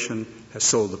corporation has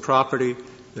sold the property.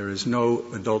 There is no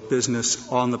adult business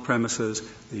on the premises.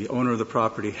 The owner of the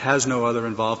property has no other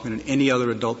involvement in any other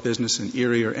adult business in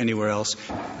Erie or anywhere else,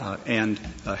 and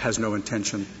has no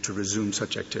intention to resume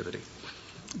such activity.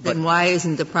 Then why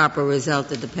isn't the proper result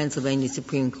that the Pennsylvania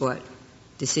Supreme Court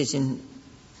decision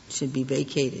should be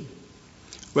vacated?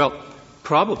 Well,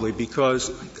 probably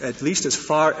because, at least as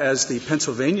far as the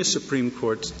Pennsylvania Supreme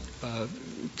Court's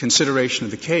consideration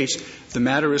of the case, the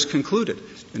matter is concluded.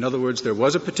 In other words, there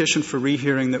was a petition for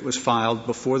rehearing that was filed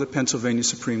before the Pennsylvania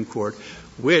Supreme Court,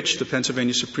 which the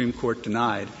Pennsylvania Supreme Court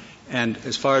denied. And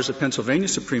as far as the Pennsylvania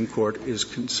Supreme Court is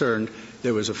concerned,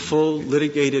 there was a full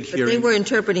litigated hearing. But they were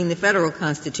interpreting the federal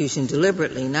Constitution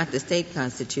deliberately, not the state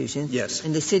Constitution. Yes.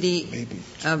 And the city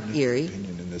of Erie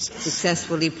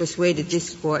successfully persuaded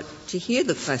this Court to hear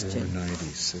the question.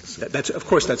 Of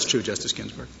course, that's true, Justice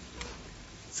Ginsburg.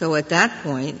 So at that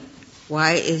point,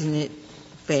 why isn't it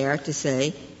fair to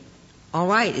say, all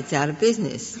right, it's out of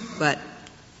business, but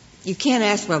you can't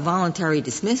ask for a voluntary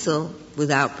dismissal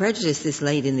without prejudice this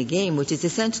late in the game, which is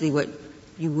essentially what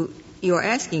you're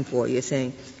asking for. You're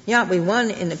saying, yeah, we won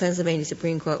in the Pennsylvania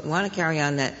Supreme Court, we want to carry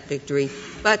on that victory,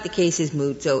 but the case is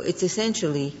moot. So it's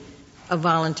essentially a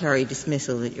voluntary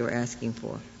dismissal that you're asking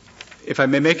for. If I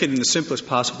may make it in the simplest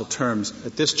possible terms,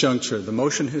 at this juncture, the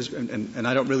motion has, and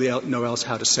I don't really know else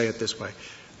how to say it this way,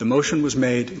 the motion was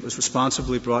made, it was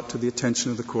responsibly brought to the attention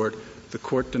of the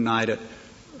Court denied it.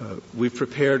 We've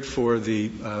prepared for the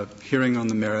hearing on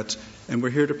the merits, and we're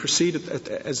here to proceed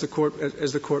as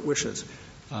the Court wishes.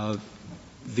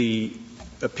 The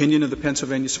opinion of the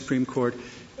Pennsylvania Supreme Court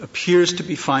appears to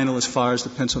be final as far as the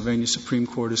Pennsylvania Supreme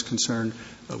Court is concerned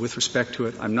with respect to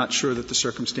it. I'm not sure that the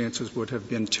circumstances would have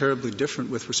been terribly different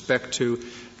with respect to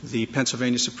the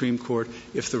Pennsylvania Supreme Court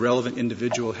if the relevant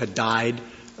individual had died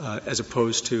as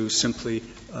opposed to simply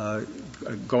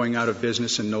going out of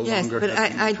business and no longer having interest.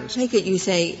 Yes, but I take it you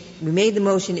say we made the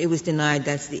motion, it was denied,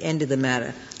 that's the end of the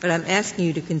matter. But I'm asking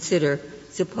you to consider,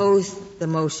 suppose the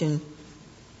motion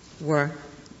were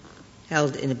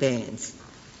held in abeyance,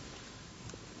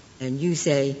 and you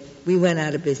say, we went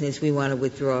out of business, we want to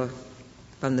withdraw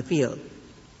from the field.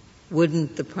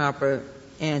 Wouldn't the proper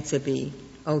answer be,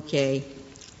 okay,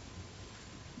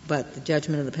 but the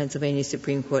judgment of the Pennsylvania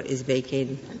Supreme Court is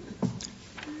vacated?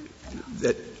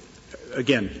 That,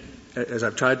 again, as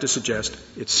I've tried to suggest,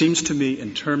 it seems to me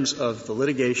in terms of the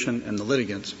litigation and the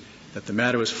litigants that the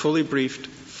matter was fully briefed,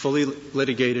 fully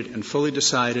litigated, and fully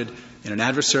decided in an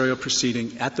adversarial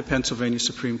proceeding at the Pennsylvania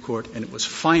Supreme Court, and it was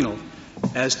final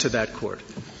as to that court.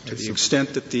 To the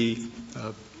extent that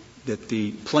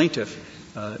the plaintiff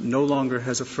no longer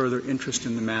has a further interest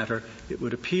in the matter, it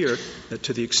would appear that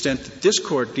to the extent that this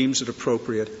court deems it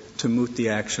appropriate to moot the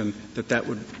action, that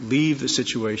would leave the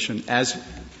situation as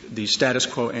the status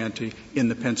quo ante in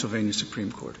the Pennsylvania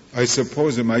Supreme Court. I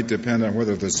suppose it might depend on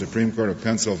whether the Supreme Court of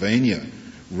Pennsylvania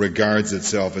regards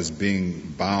itself as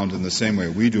being bound in the same way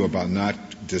we do about not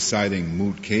deciding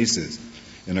moot cases.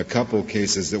 In a couple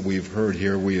cases that we've heard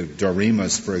here, we have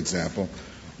Dorimas, for example,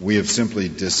 we have simply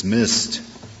dismissed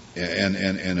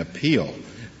an appeal,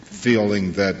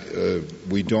 feeling that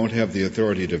we don't have the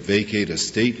authority to vacate a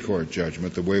state court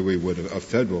judgment the way we would a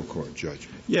federal court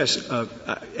judgment. Yes,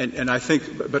 and I think,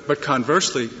 but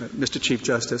conversely, Mr. Chief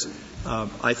Justice,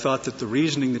 I thought that the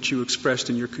reasoning that you expressed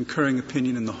in your concurring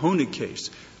opinion in the Honig case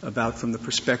about from the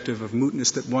perspective of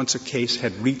mootness that once a case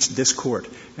had reached this court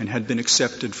and had been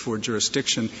accepted for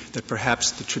jurisdiction, that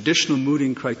perhaps the traditional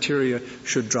mooting criteria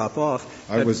should drop off.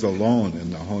 I was alone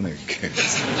in the Honig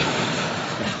case.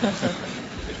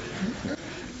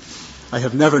 I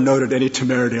have never noted any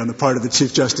temerity on the part of the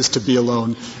Chief Justice to be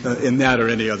alone in that or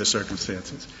any other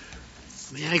circumstances.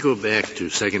 May I go back to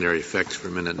secondary effects for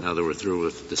a minute now that we're through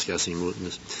with discussing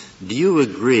mootness? Do you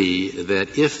agree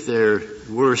that if there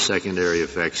were secondary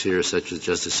effects here, such as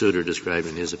Justice Souter described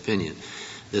in his opinion,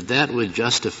 that would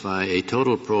justify a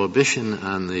total prohibition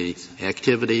on the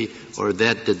activity, or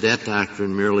did that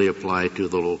doctrine merely apply to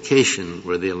the location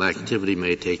where the activity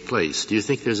may take place? Do you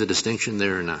think there's a distinction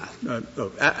there or not?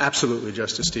 Absolutely,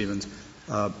 Justice Stevens.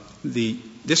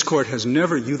 This Court has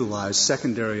never utilized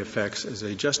secondary effects as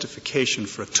a justification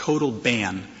for a total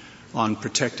ban on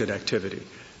protected activity.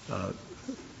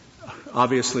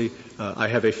 Obviously, I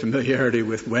have a familiarity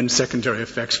with when secondary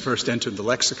effects first entered the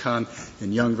lexicon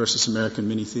in Young versus American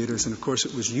Mini Theaters, and of course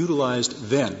it was utilized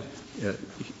then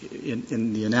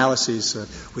in the analyses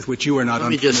with which you are not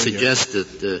unfamiliar. Let me just suggest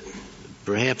that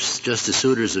perhaps Justice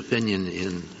Souter's opinion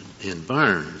in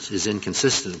Barnes is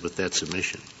inconsistent with that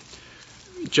submission.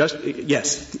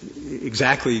 Yes,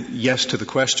 exactly yes to the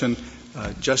question.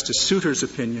 Justice Souter's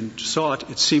opinion sought,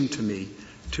 it seemed to me,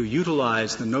 to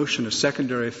utilize the notion of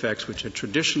secondary effects, which had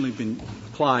traditionally been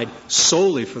applied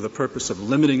solely for the purpose of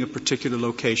limiting a particular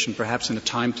location, perhaps in a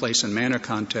time, place, and manner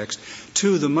context,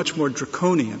 to the much more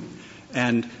draconian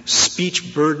and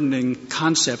speech-burdening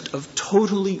concept of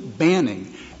totally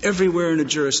banning everywhere in a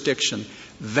jurisdiction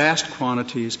vast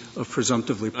quantities of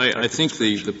presumptively protected I think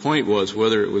the point was,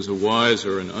 whether it was a wise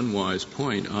or an unwise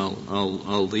point,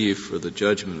 I'll leave for the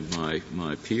judgment of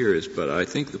my peers, but I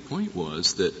think the point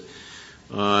was that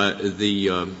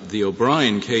the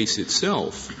O'Brien case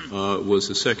itself was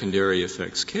a secondary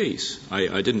effects case.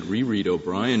 I didn't reread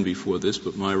O'Brien before this,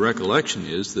 but my recollection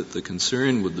is that the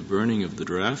concern with the burning of the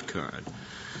draft card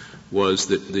was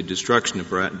that the destruction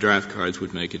of draft cards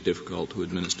would make it difficult to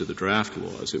administer the draft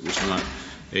laws. It was not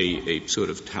a sort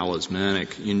of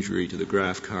talismanic injury to the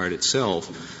draft card itself,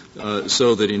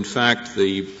 so that in fact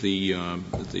the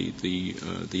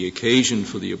occasion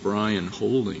for the O'Brien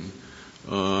holding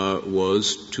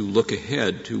was to look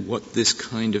ahead to what this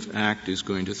kind of act is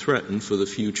going to threaten for the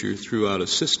future throughout a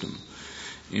system.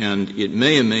 And it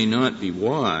may or may not be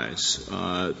wise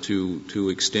to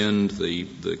extend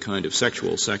the kind of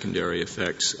sexual secondary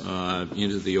effects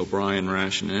into the O'Brien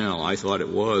rationale. I thought it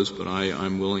was, but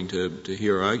I'm willing to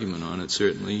hear argument on it,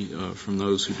 certainly, from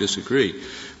those who disagree.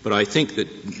 But I think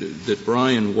that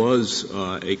Bryan was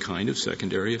a kind of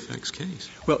secondary effects case.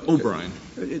 Well, O'Brien.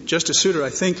 Justice Souter, I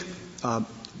think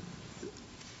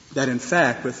that in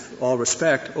fact, with all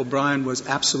respect, O'Brien was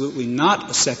absolutely not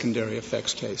a secondary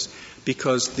effects case,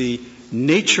 because the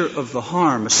nature of the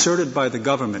harm asserted by the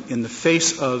government in the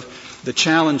face of the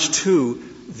challenge to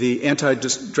the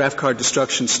anti-draft card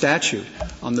destruction statute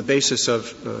on the basis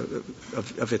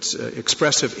of its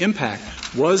expressive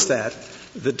impact was that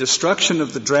the destruction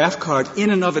of the draft card in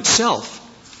and of itself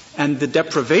and the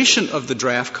deprivation of the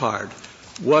draft card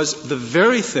was the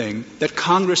very thing that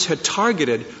Congress had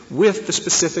targeted with the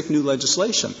specific new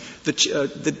legislation.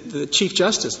 The Chief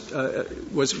Justice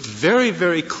was very,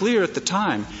 very clear at the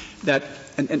time that,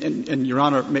 and Your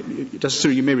Honor, Justice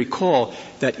Souter, you may recall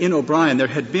that in O'Brien there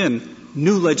had been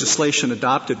new legislation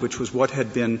adopted, which was what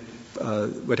had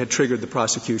triggered the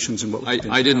prosecutions and what was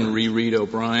I didn't reread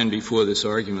O'Brien before this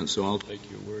argument, so I'll take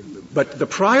your word. But the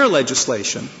prior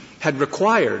legislation had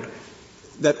required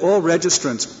that all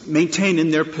registrants maintain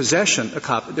in their possession a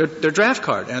copy, their draft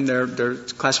card and their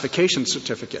classification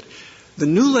certificate. The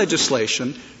new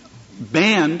legislation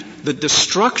banned the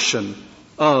destruction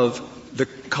of the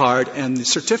card and the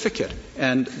certificate.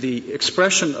 And the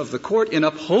expression of the court in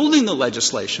upholding the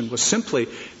legislation was simply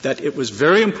that it was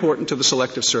very important to the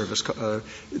Selective Service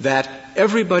that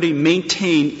everybody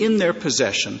maintain in their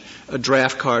possession a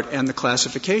draft card and the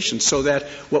classification, so that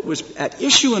what was at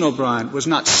issue in O'Brien was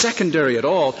not secondary at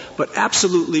all, but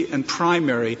absolutely and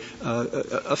primary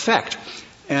effect.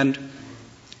 And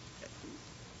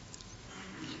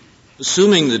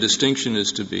assuming the distinction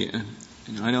is to be,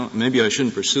 maybe I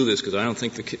shouldn't pursue this because I don't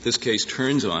think this case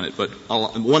turns on it, but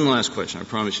one last question. I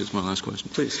promise you it's my last question.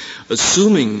 Please.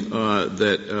 Assuming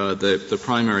that the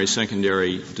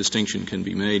primary-secondary distinction can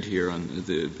be made here on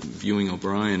the viewing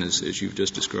O'Brien as you've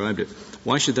just described it,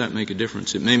 why should that make a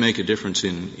difference? It may make a difference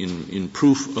in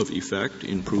proof of effect,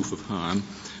 in proof of harm,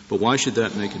 but why should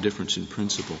that make a difference in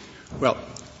principle? Well,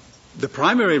 the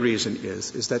primary reason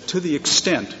is that to the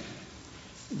extent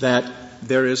that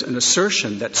there is an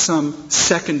assertion that some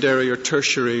secondary or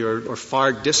tertiary or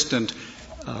far distant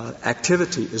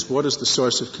activity is what is the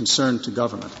source of concern to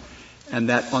government, and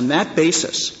that on that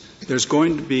basis there's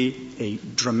going to be a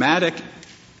dramatic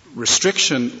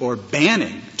restriction or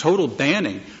banning, total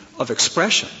banning of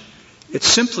expression. It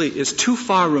simply is too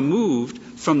far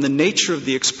removed from the nature of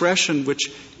the expression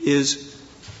which is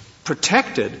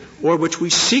protected or which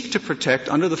we seek to protect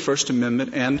under the First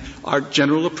Amendment and our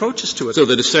general approaches to it. So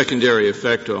that a secondary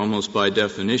effect almost by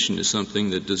definition is something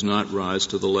that does not rise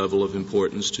to the level of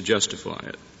importance to justify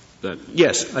it.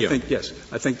 Yes. I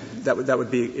think that would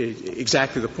be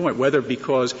exactly the point, whether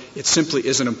because it simply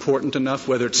isn't important enough,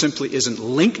 whether it simply isn't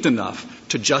linked enough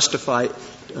to justify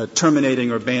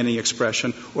terminating or banning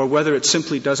expression, or whether it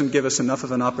simply doesn't give us enough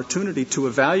of an opportunity to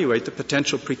evaluate the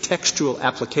potential pretextual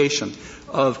application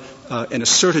of an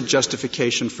asserted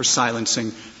justification for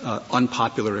silencing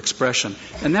unpopular expression.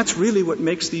 And that's really what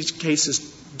makes these cases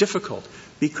difficult,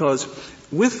 because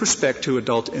with respect to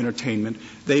adult entertainment,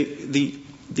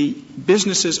 the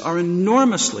businesses are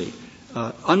enormously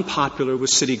unpopular with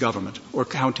city government or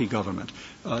county government.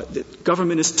 The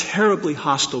government is terribly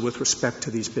hostile with respect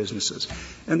to these businesses.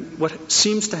 And what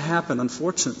seems to happen,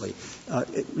 unfortunately,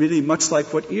 really much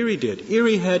like what Erie did.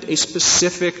 Erie had a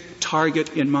specific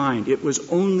target in mind. It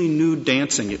was only nude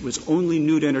dancing. It was only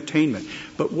nude entertainment.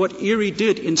 But what Erie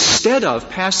did, instead of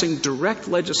passing direct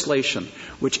legislation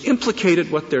which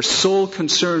implicated what their sole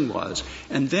concern was,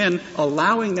 and then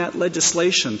allowing that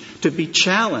legislation to be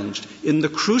challenged in the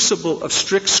crucible of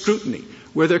strict scrutiny,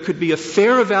 where there could be a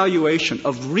fair evaluation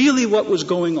of really what was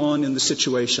going on in the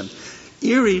situation,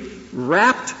 Erie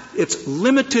wrapped its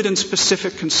limited and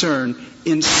specific concern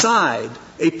inside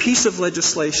a piece of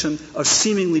legislation of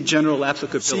seemingly general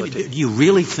applicability. Do you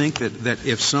really think that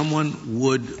if someone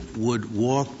would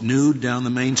walk nude down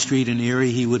the main street in Erie,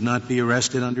 he would not be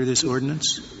arrested under this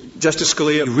ordinance? Justice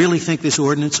Scalia. You really think this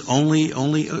ordinance only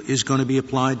is going to be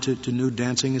applied to nude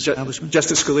dancing establishments?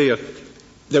 Justice Scalia,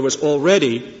 there was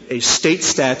already a state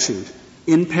statute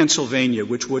in Pennsylvania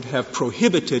which would have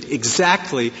prohibited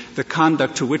exactly the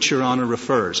conduct to which Your Honor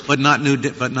refers. But not nude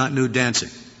dancing.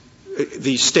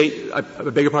 The state, I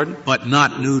beg your pardon? But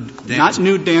not nude dancing. Not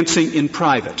nude dancing in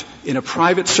private. In a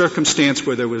private circumstance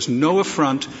where there was no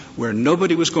affront, where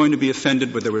nobody was going to be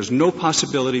offended, where there was no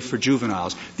possibility for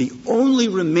juveniles. The only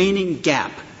remaining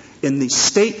gap in the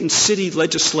state and city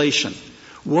legislation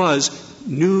was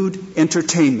nude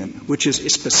entertainment, which is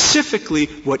specifically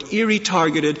what Erie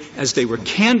targeted, as they were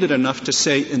candid enough to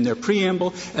say in their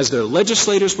preamble, as their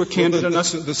legislators were candid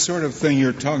enough. The sort of thing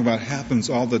you're talking about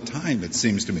happens all the time, it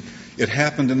seems to me. It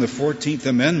happened in the 14th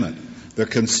Amendment. The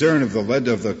concern of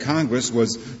the Congress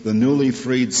was the newly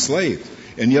freed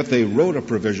slave, and yet they wrote a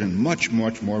provision much,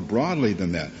 much more broadly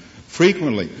than that.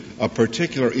 Frequently, a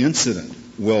particular incident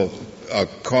will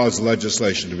cause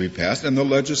legislation to be passed, and the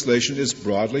legislation is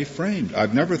broadly framed.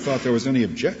 I've never thought there was any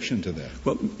objection to that.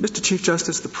 Well, Mr. Chief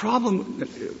Justice, the problem,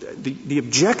 the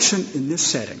objection in this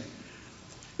setting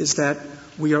is that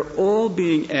we are all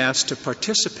being asked to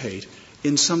participate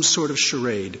in some sort of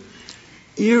charade.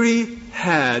 Erie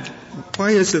had... Why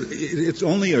is it? It's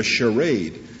only a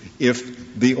charade if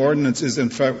the ordinance is in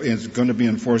fact is going to be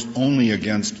enforced only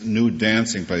against nude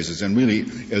dancing places. And really,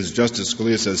 as Justice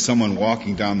Scalia says, someone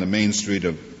walking down the main street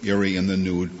of Erie in the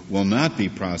nude will not be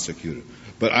prosecuted.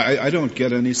 But I don't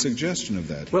get any suggestion of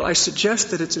that. Well, I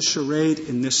suggest that it's a charade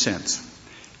in this sense.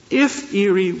 If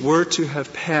Erie were to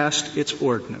have passed its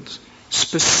ordinance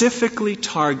specifically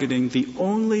targeting the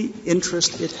only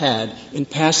interest it had in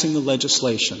passing the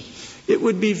legislation, it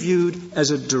would be viewed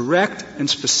as a direct and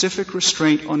specific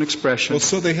restraint on expression. Well,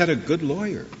 so they had a good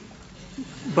lawyer.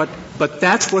 But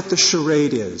that's what the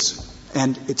charade is.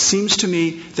 And it seems to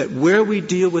me that where we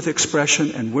deal with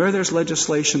expression and where there's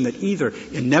legislation that either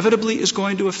inevitably is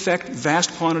going to affect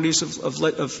vast quantities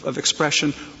of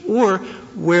expression, or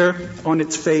where on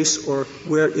its face, or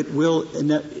where it will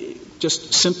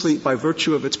just simply by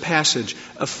virtue of its passage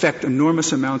affect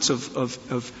enormous amounts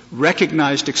of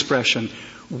recognized expression,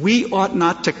 we ought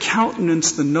not to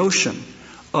countenance the notion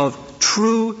of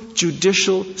true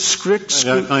judicial strict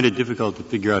scrutiny. I find it difficult to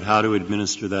figure out how to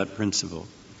administer that principle.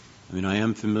 I mean, I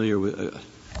am familiar with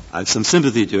I have some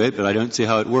sympathy to it, but I don't see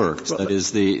how it works. Well, that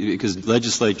is because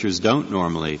legislatures don't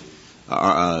normally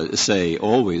say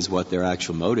always what their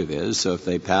actual motive is. So if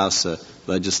they pass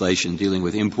legislation dealing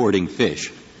with importing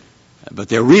fish, but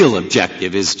their real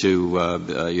objective is to,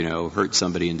 hurt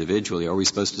somebody individually, are we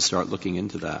supposed to start looking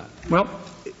into that? Well,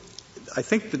 I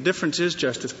think the difference is,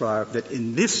 Justice Breyer, that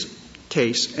in this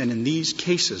case and in these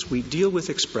cases, we deal with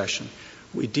expression.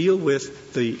 We deal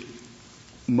with the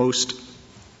most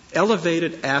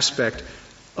elevated aspect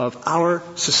of our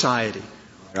society.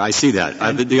 I see that.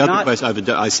 The other question,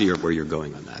 I see where you're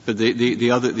going on that. But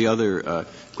the other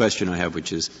question I have,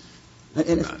 which is,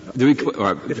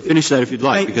 finish that if you'd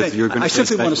like, because you're going to. I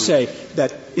simply want to say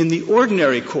that in the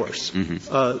ordinary course,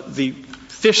 the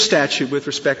fish statute with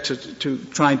respect to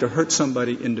trying to hurt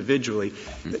somebody individually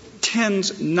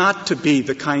tends not to be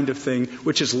the kind of thing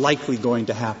which is likely going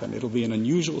to happen. It'll be an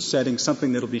unusual setting,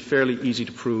 something that'll be fairly easy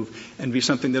to prove, and be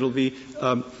something that'll be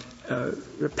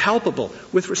palpable.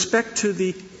 With respect to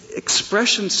the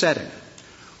expression setting,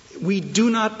 we do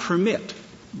not permit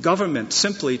government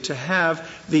simply to have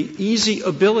the easy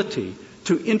ability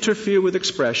to interfere with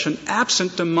expression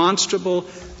absent demonstrable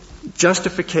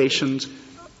justifications,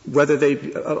 whether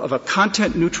they of a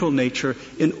content-neutral nature,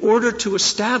 in order to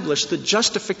establish the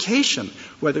justification,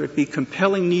 whether it be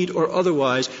compelling need or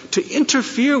otherwise, to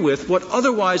interfere with what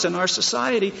otherwise in our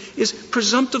society is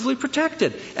presumptively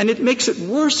protected. And it makes it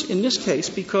worse in this case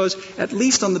because, at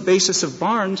least on the basis of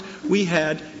Barnes, we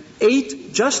had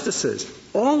 8 justices,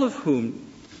 all of whom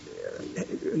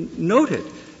noted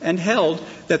and held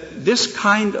that this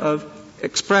kind of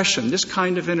expression, this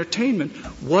kind of entertainment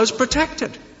was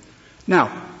protected. Now,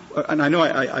 and I know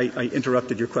I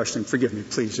interrupted your question. Forgive me,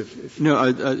 please. No,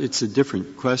 it's a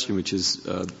different question, which is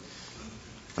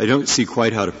I don't see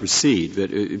quite how to proceed.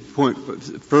 But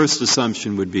first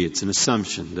assumption would be it's an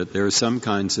assumption that there are some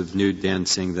kinds of nude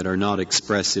dancing that are not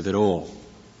expressive at all.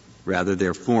 Rather,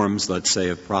 they're forms, let's say,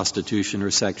 of prostitution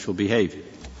or sexual behavior.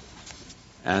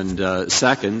 And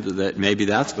second, that maybe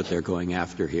that's what they're going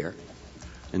after here.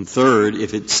 And third,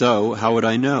 if it's so, how would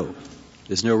I know?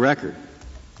 There's no record.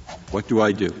 What do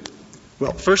I do?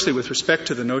 Well, firstly, with respect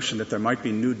to the notion that there might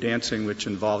be nude dancing which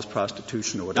involves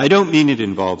prostitution or whatever. I don't mean it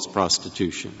involves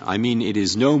prostitution. I mean it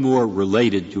is no more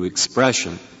related to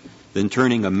expression than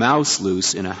turning a mouse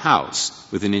loose in a house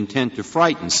with an intent to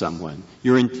frighten someone.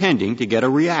 You're intending to get a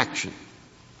reaction.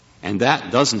 And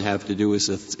that doesn't have to do with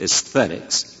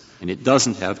aesthetics, and it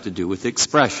doesn't have to do with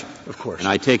expression. Of course. And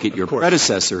I take it your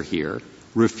predecessor here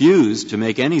refused to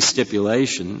make any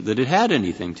stipulation that it had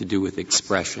anything to do with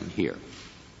expression here,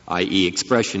 i.e.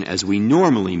 expression as we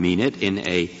normally mean it in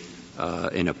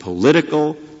a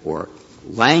political or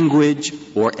language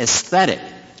or aesthetic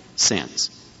sense,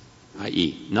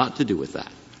 i.e. not to do with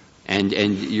that. And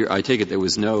I take it there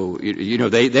was no,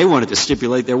 they wanted to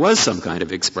stipulate there was some kind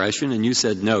of expression, and you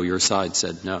said no, your side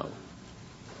said no.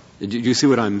 Do you see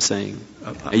what I'm saying?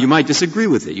 You might disagree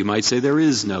with it. You might say there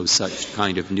is no such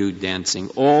kind of nude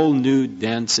dancing. All nude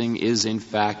dancing is, in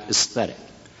fact, aesthetic.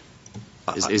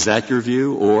 Is that your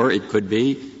view? Or it could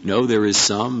be, no, there is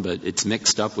some, but it's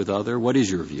mixed up with other. What is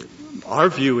your view? Our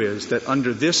view is that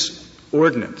under this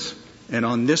ordinance and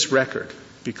on this record,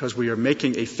 because we are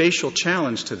making a facial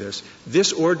challenge to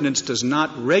this ordinance does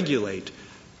not regulate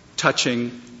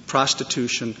touching,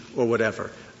 prostitution, or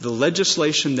whatever. The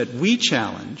legislation that we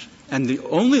challenge, and the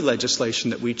only legislation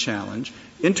that we challenge,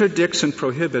 interdicts and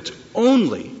prohibits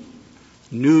only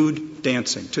nude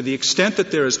dancing. To the extent that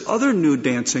there is other nude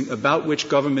dancing about which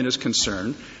government is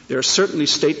concerned, there are certainly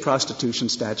state prostitution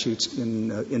statutes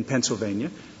in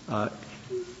Pennsylvania.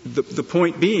 The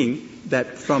point being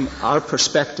that from our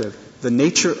perspective, the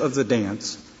nature of the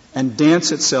dance and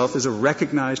dance itself is a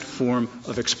recognized form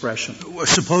of expression. Well,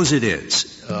 suppose it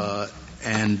is.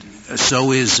 And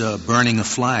so is burning a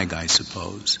flag, I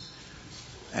suppose.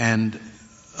 And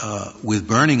with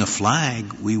burning a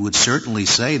flag, we would certainly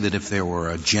say that if there were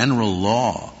a general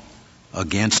law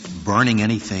against burning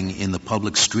anything in the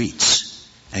public streets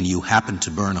and you happen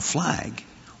to burn a flag,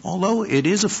 although it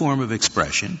is a form of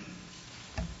expression,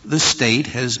 the state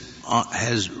has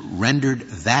rendered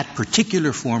that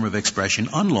particular form of expression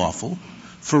unlawful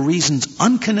for reasons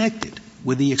unconnected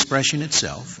with the expression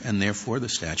itself, and therefore the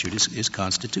statute is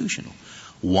constitutional.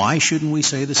 Why shouldn't we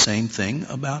say the same thing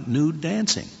about nude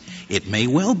dancing? It may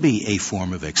well be a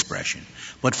form of expression,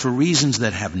 but for reasons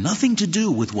that have nothing to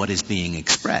do with what is being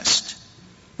expressed,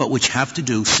 but which have to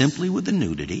do simply with the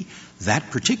nudity, that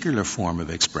particular form of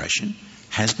expression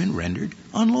has been rendered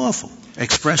unlawful.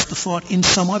 Express the thought in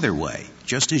some other way,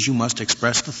 just as you must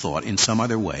express the thought in some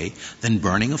other way than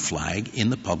burning a flag in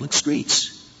the public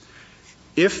streets.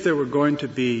 If there were going to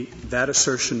be that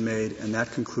assertion made and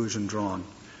that conclusion drawn,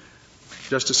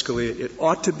 Justice Scalia, it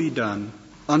ought to be done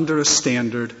under a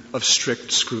standard of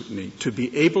strict scrutiny, to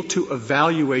be able to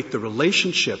evaluate the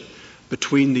relationship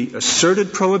between the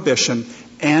asserted prohibition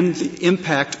and the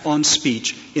impact on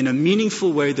speech in a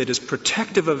meaningful way that is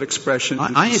protective of expression.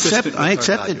 I accept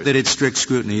that it's strict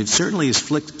scrutiny. It certainly is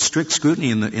strict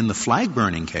scrutiny in the flag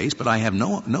burning case, but I have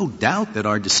no doubt that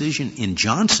our decision in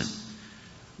Johnson,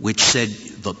 which said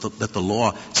that the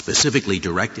law specifically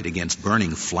directed against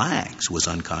burning flags was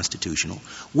unconstitutional,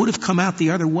 would have come out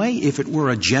the other way if it were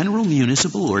a general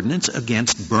municipal ordinance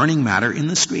against burning matter in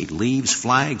the street, leaves,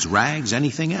 flags, rags,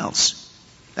 anything else.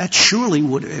 That surely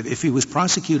would, if he was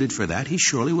prosecuted for that, he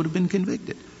surely would have been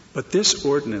convicted. But this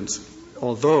ordinance,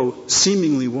 although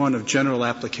seemingly one of general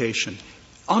application,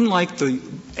 unlike the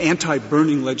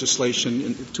anti-burning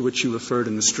legislation to which you referred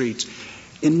in the streets,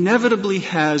 inevitably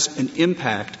has an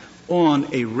impact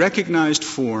on a recognized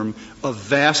form of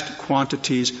vast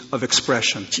quantities of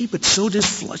expression. Gee, but so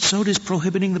does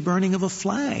prohibiting the burning of a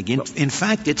flag. In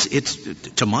fact, it's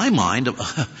to my mind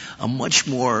a much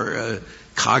more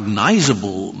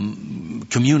cognizable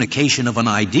communication of an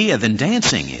idea than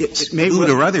dancing is, nude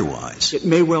or otherwise. It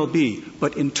may well be,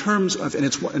 but in terms of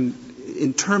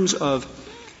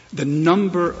the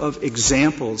number of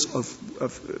examples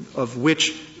of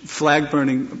which flag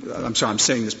burning, I'm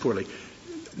saying this poorly,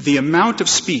 the amount of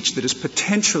speech that is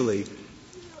potentially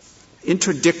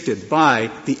interdicted by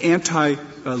the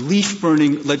anti-leaf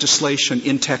burning legislation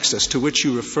in Texas to which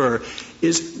you refer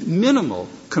is minimal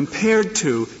compared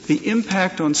to the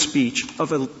impact on speech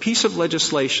of a piece of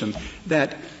legislation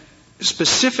that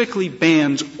specifically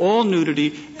bans all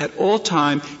nudity at all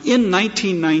time in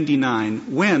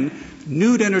 1999 when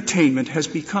nude entertainment has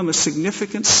become a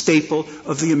significant staple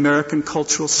of the American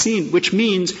cultural scene, which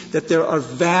means that there are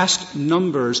vast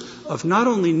numbers of not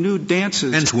only nude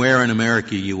dances. Depends where in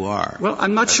America you are. Well,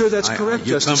 I'm not sure that's correct,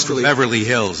 Justice Scalia. You come from Beverly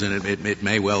Hills, and it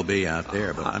may well be out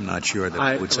there, but I'm not sure that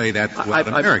I would say that about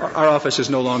America. Our office is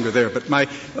no longer there, but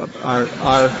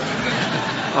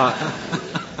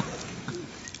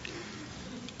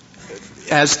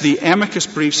as the amicus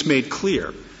briefs made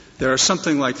clear, there are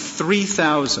something like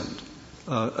 3,000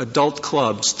 adult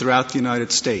clubs throughout the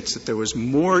United States, that there was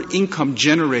more income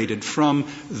generated from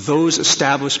those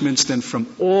establishments than from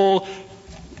all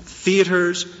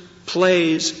theaters,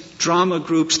 plays, drama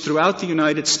groups throughout the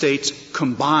United States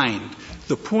combined.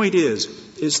 The point is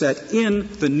that in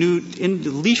the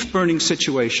leaf burning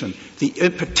situation, the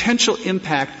potential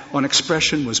impact on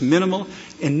expression was minimal.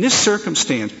 In this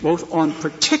circumstance,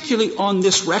 particularly on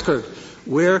this record,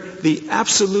 where the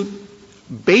absolute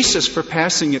basis for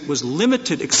passing it was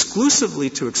limited exclusively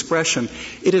to expression,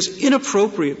 it is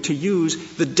inappropriate to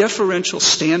use the deferential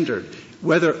standard,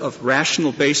 whether of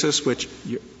rational basis, which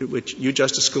you,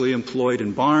 Justice Scalia, employed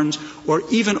in Barnes, or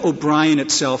even O'Brien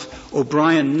itself,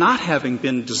 O'Brien not having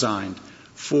been designed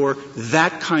for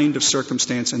that kind of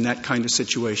circumstance and that kind of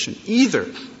situation, either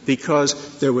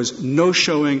because there was no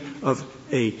showing of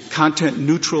a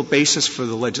content-neutral basis for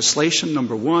the legislation,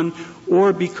 number one,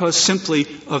 or because simply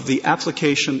of the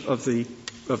application of the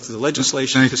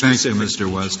legislation to specific. Thank you,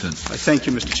 Mr. Weston. Thank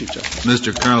you, Mr. Chief Justice.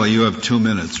 Mr. Carley, you have 2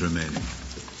 minutes remaining.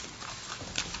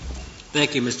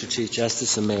 Thank you, Mr. Chief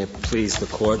Justice, and may it please the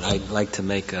Court, I'd like to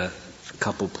make a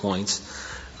couple points.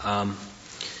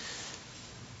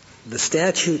 The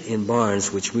statute in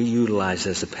Barnes, which we utilize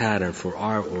as a pattern for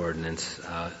our ordinance,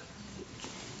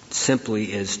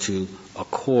 simply is to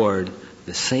accord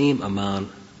the same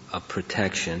amount of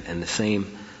protection and the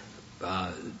same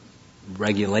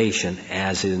regulation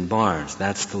as in Barnes.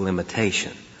 That's the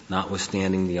limitation,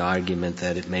 notwithstanding the argument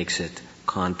that it makes it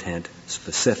content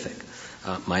specific.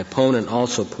 My opponent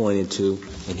also pointed to,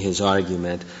 in his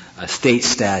argument, a state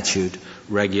statute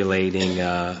regulating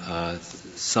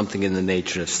something in the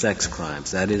nature of sex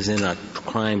crimes. That is in a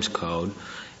crimes code,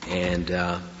 and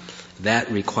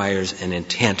that requires an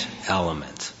intent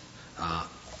element.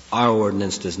 Our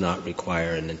ordinance does not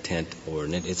require an intent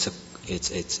ordinance.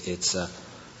 It's a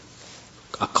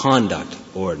conduct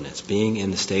ordinance. Being in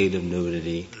the state of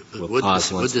nudity will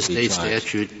cause one to be charged. Would the state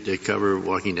statute cover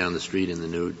walking down the street in the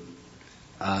nude?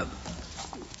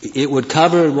 It would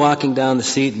cover walking down the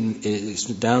street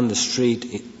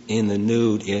in the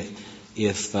nude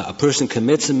if a person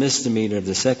commits a misdemeanor of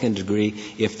the second degree,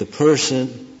 if the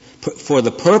person, for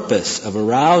the purpose of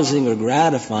arousing or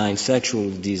gratifying sexual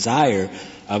desire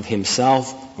of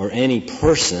himself or any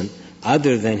person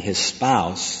other than his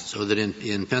spouse. So that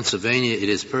in Pennsylvania, it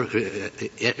is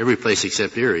every place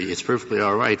except Erie, it's perfectly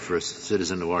all right for a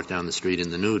citizen to walk down the street in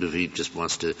the nude if he just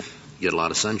wants to get a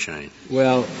lot of sunshine.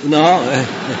 Well, no,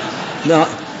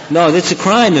 it's a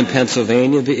crime in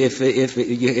Pennsylvania if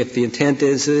the intent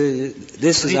is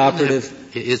this is operative.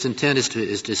 His intent is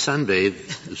to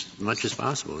sunbathe as much as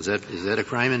possible. Is that a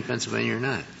crime in Pennsylvania or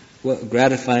not? Well,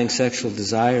 gratifying sexual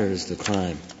desire is the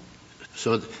crime.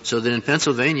 So that in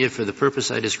Pennsylvania, for the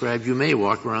purpose I described, you may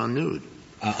walk around nude.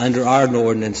 Under our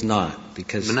ordinance, not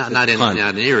because but not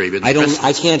in Erie. But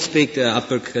I can't speak to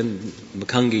Upper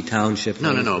Macungie Township.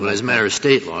 No. But as a matter of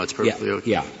state law, it's perfectly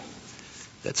okay. Yeah.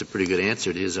 That's a pretty good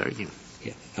answer to his argument.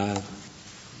 Yeah.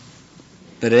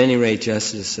 But at any rate,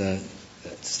 Justice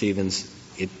Stevens,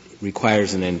 it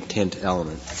requires an intent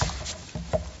element.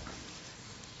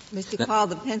 Mr. Call,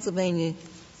 the Pennsylvania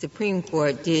Supreme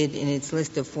Court did, in its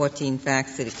list of 14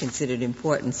 facts that it considered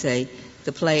important, say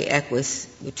the play Equus,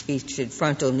 which featured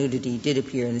frontal nudity, did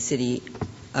appear in the city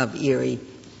of Erie.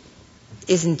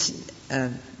 Isn't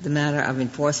the matter of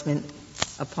enforcement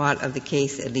a part of the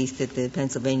case, at least that the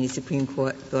Pennsylvania Supreme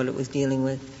Court thought it was dealing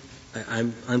with?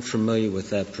 I'm familiar with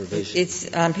that provision.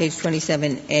 It's on page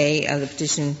 27A of the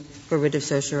petition for writ of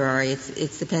certiorari.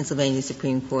 It's the Pennsylvania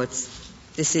Supreme Court's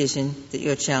decision that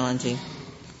you're challenging.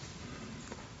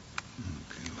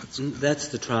 That's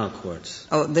the trial court's.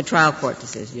 Oh, the trial court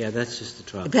decision. Yeah, that's just the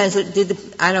trial.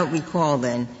 I don't recall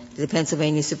then. Did the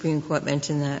Pennsylvania Supreme Court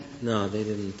mention that? No, they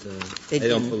didn't. They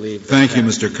don't believe that. Thank you,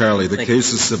 Mr. Carley. The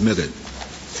case is submitted.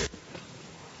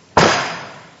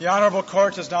 The Honorable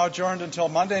Court is now adjourned until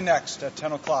Monday next at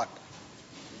 10 o'clock.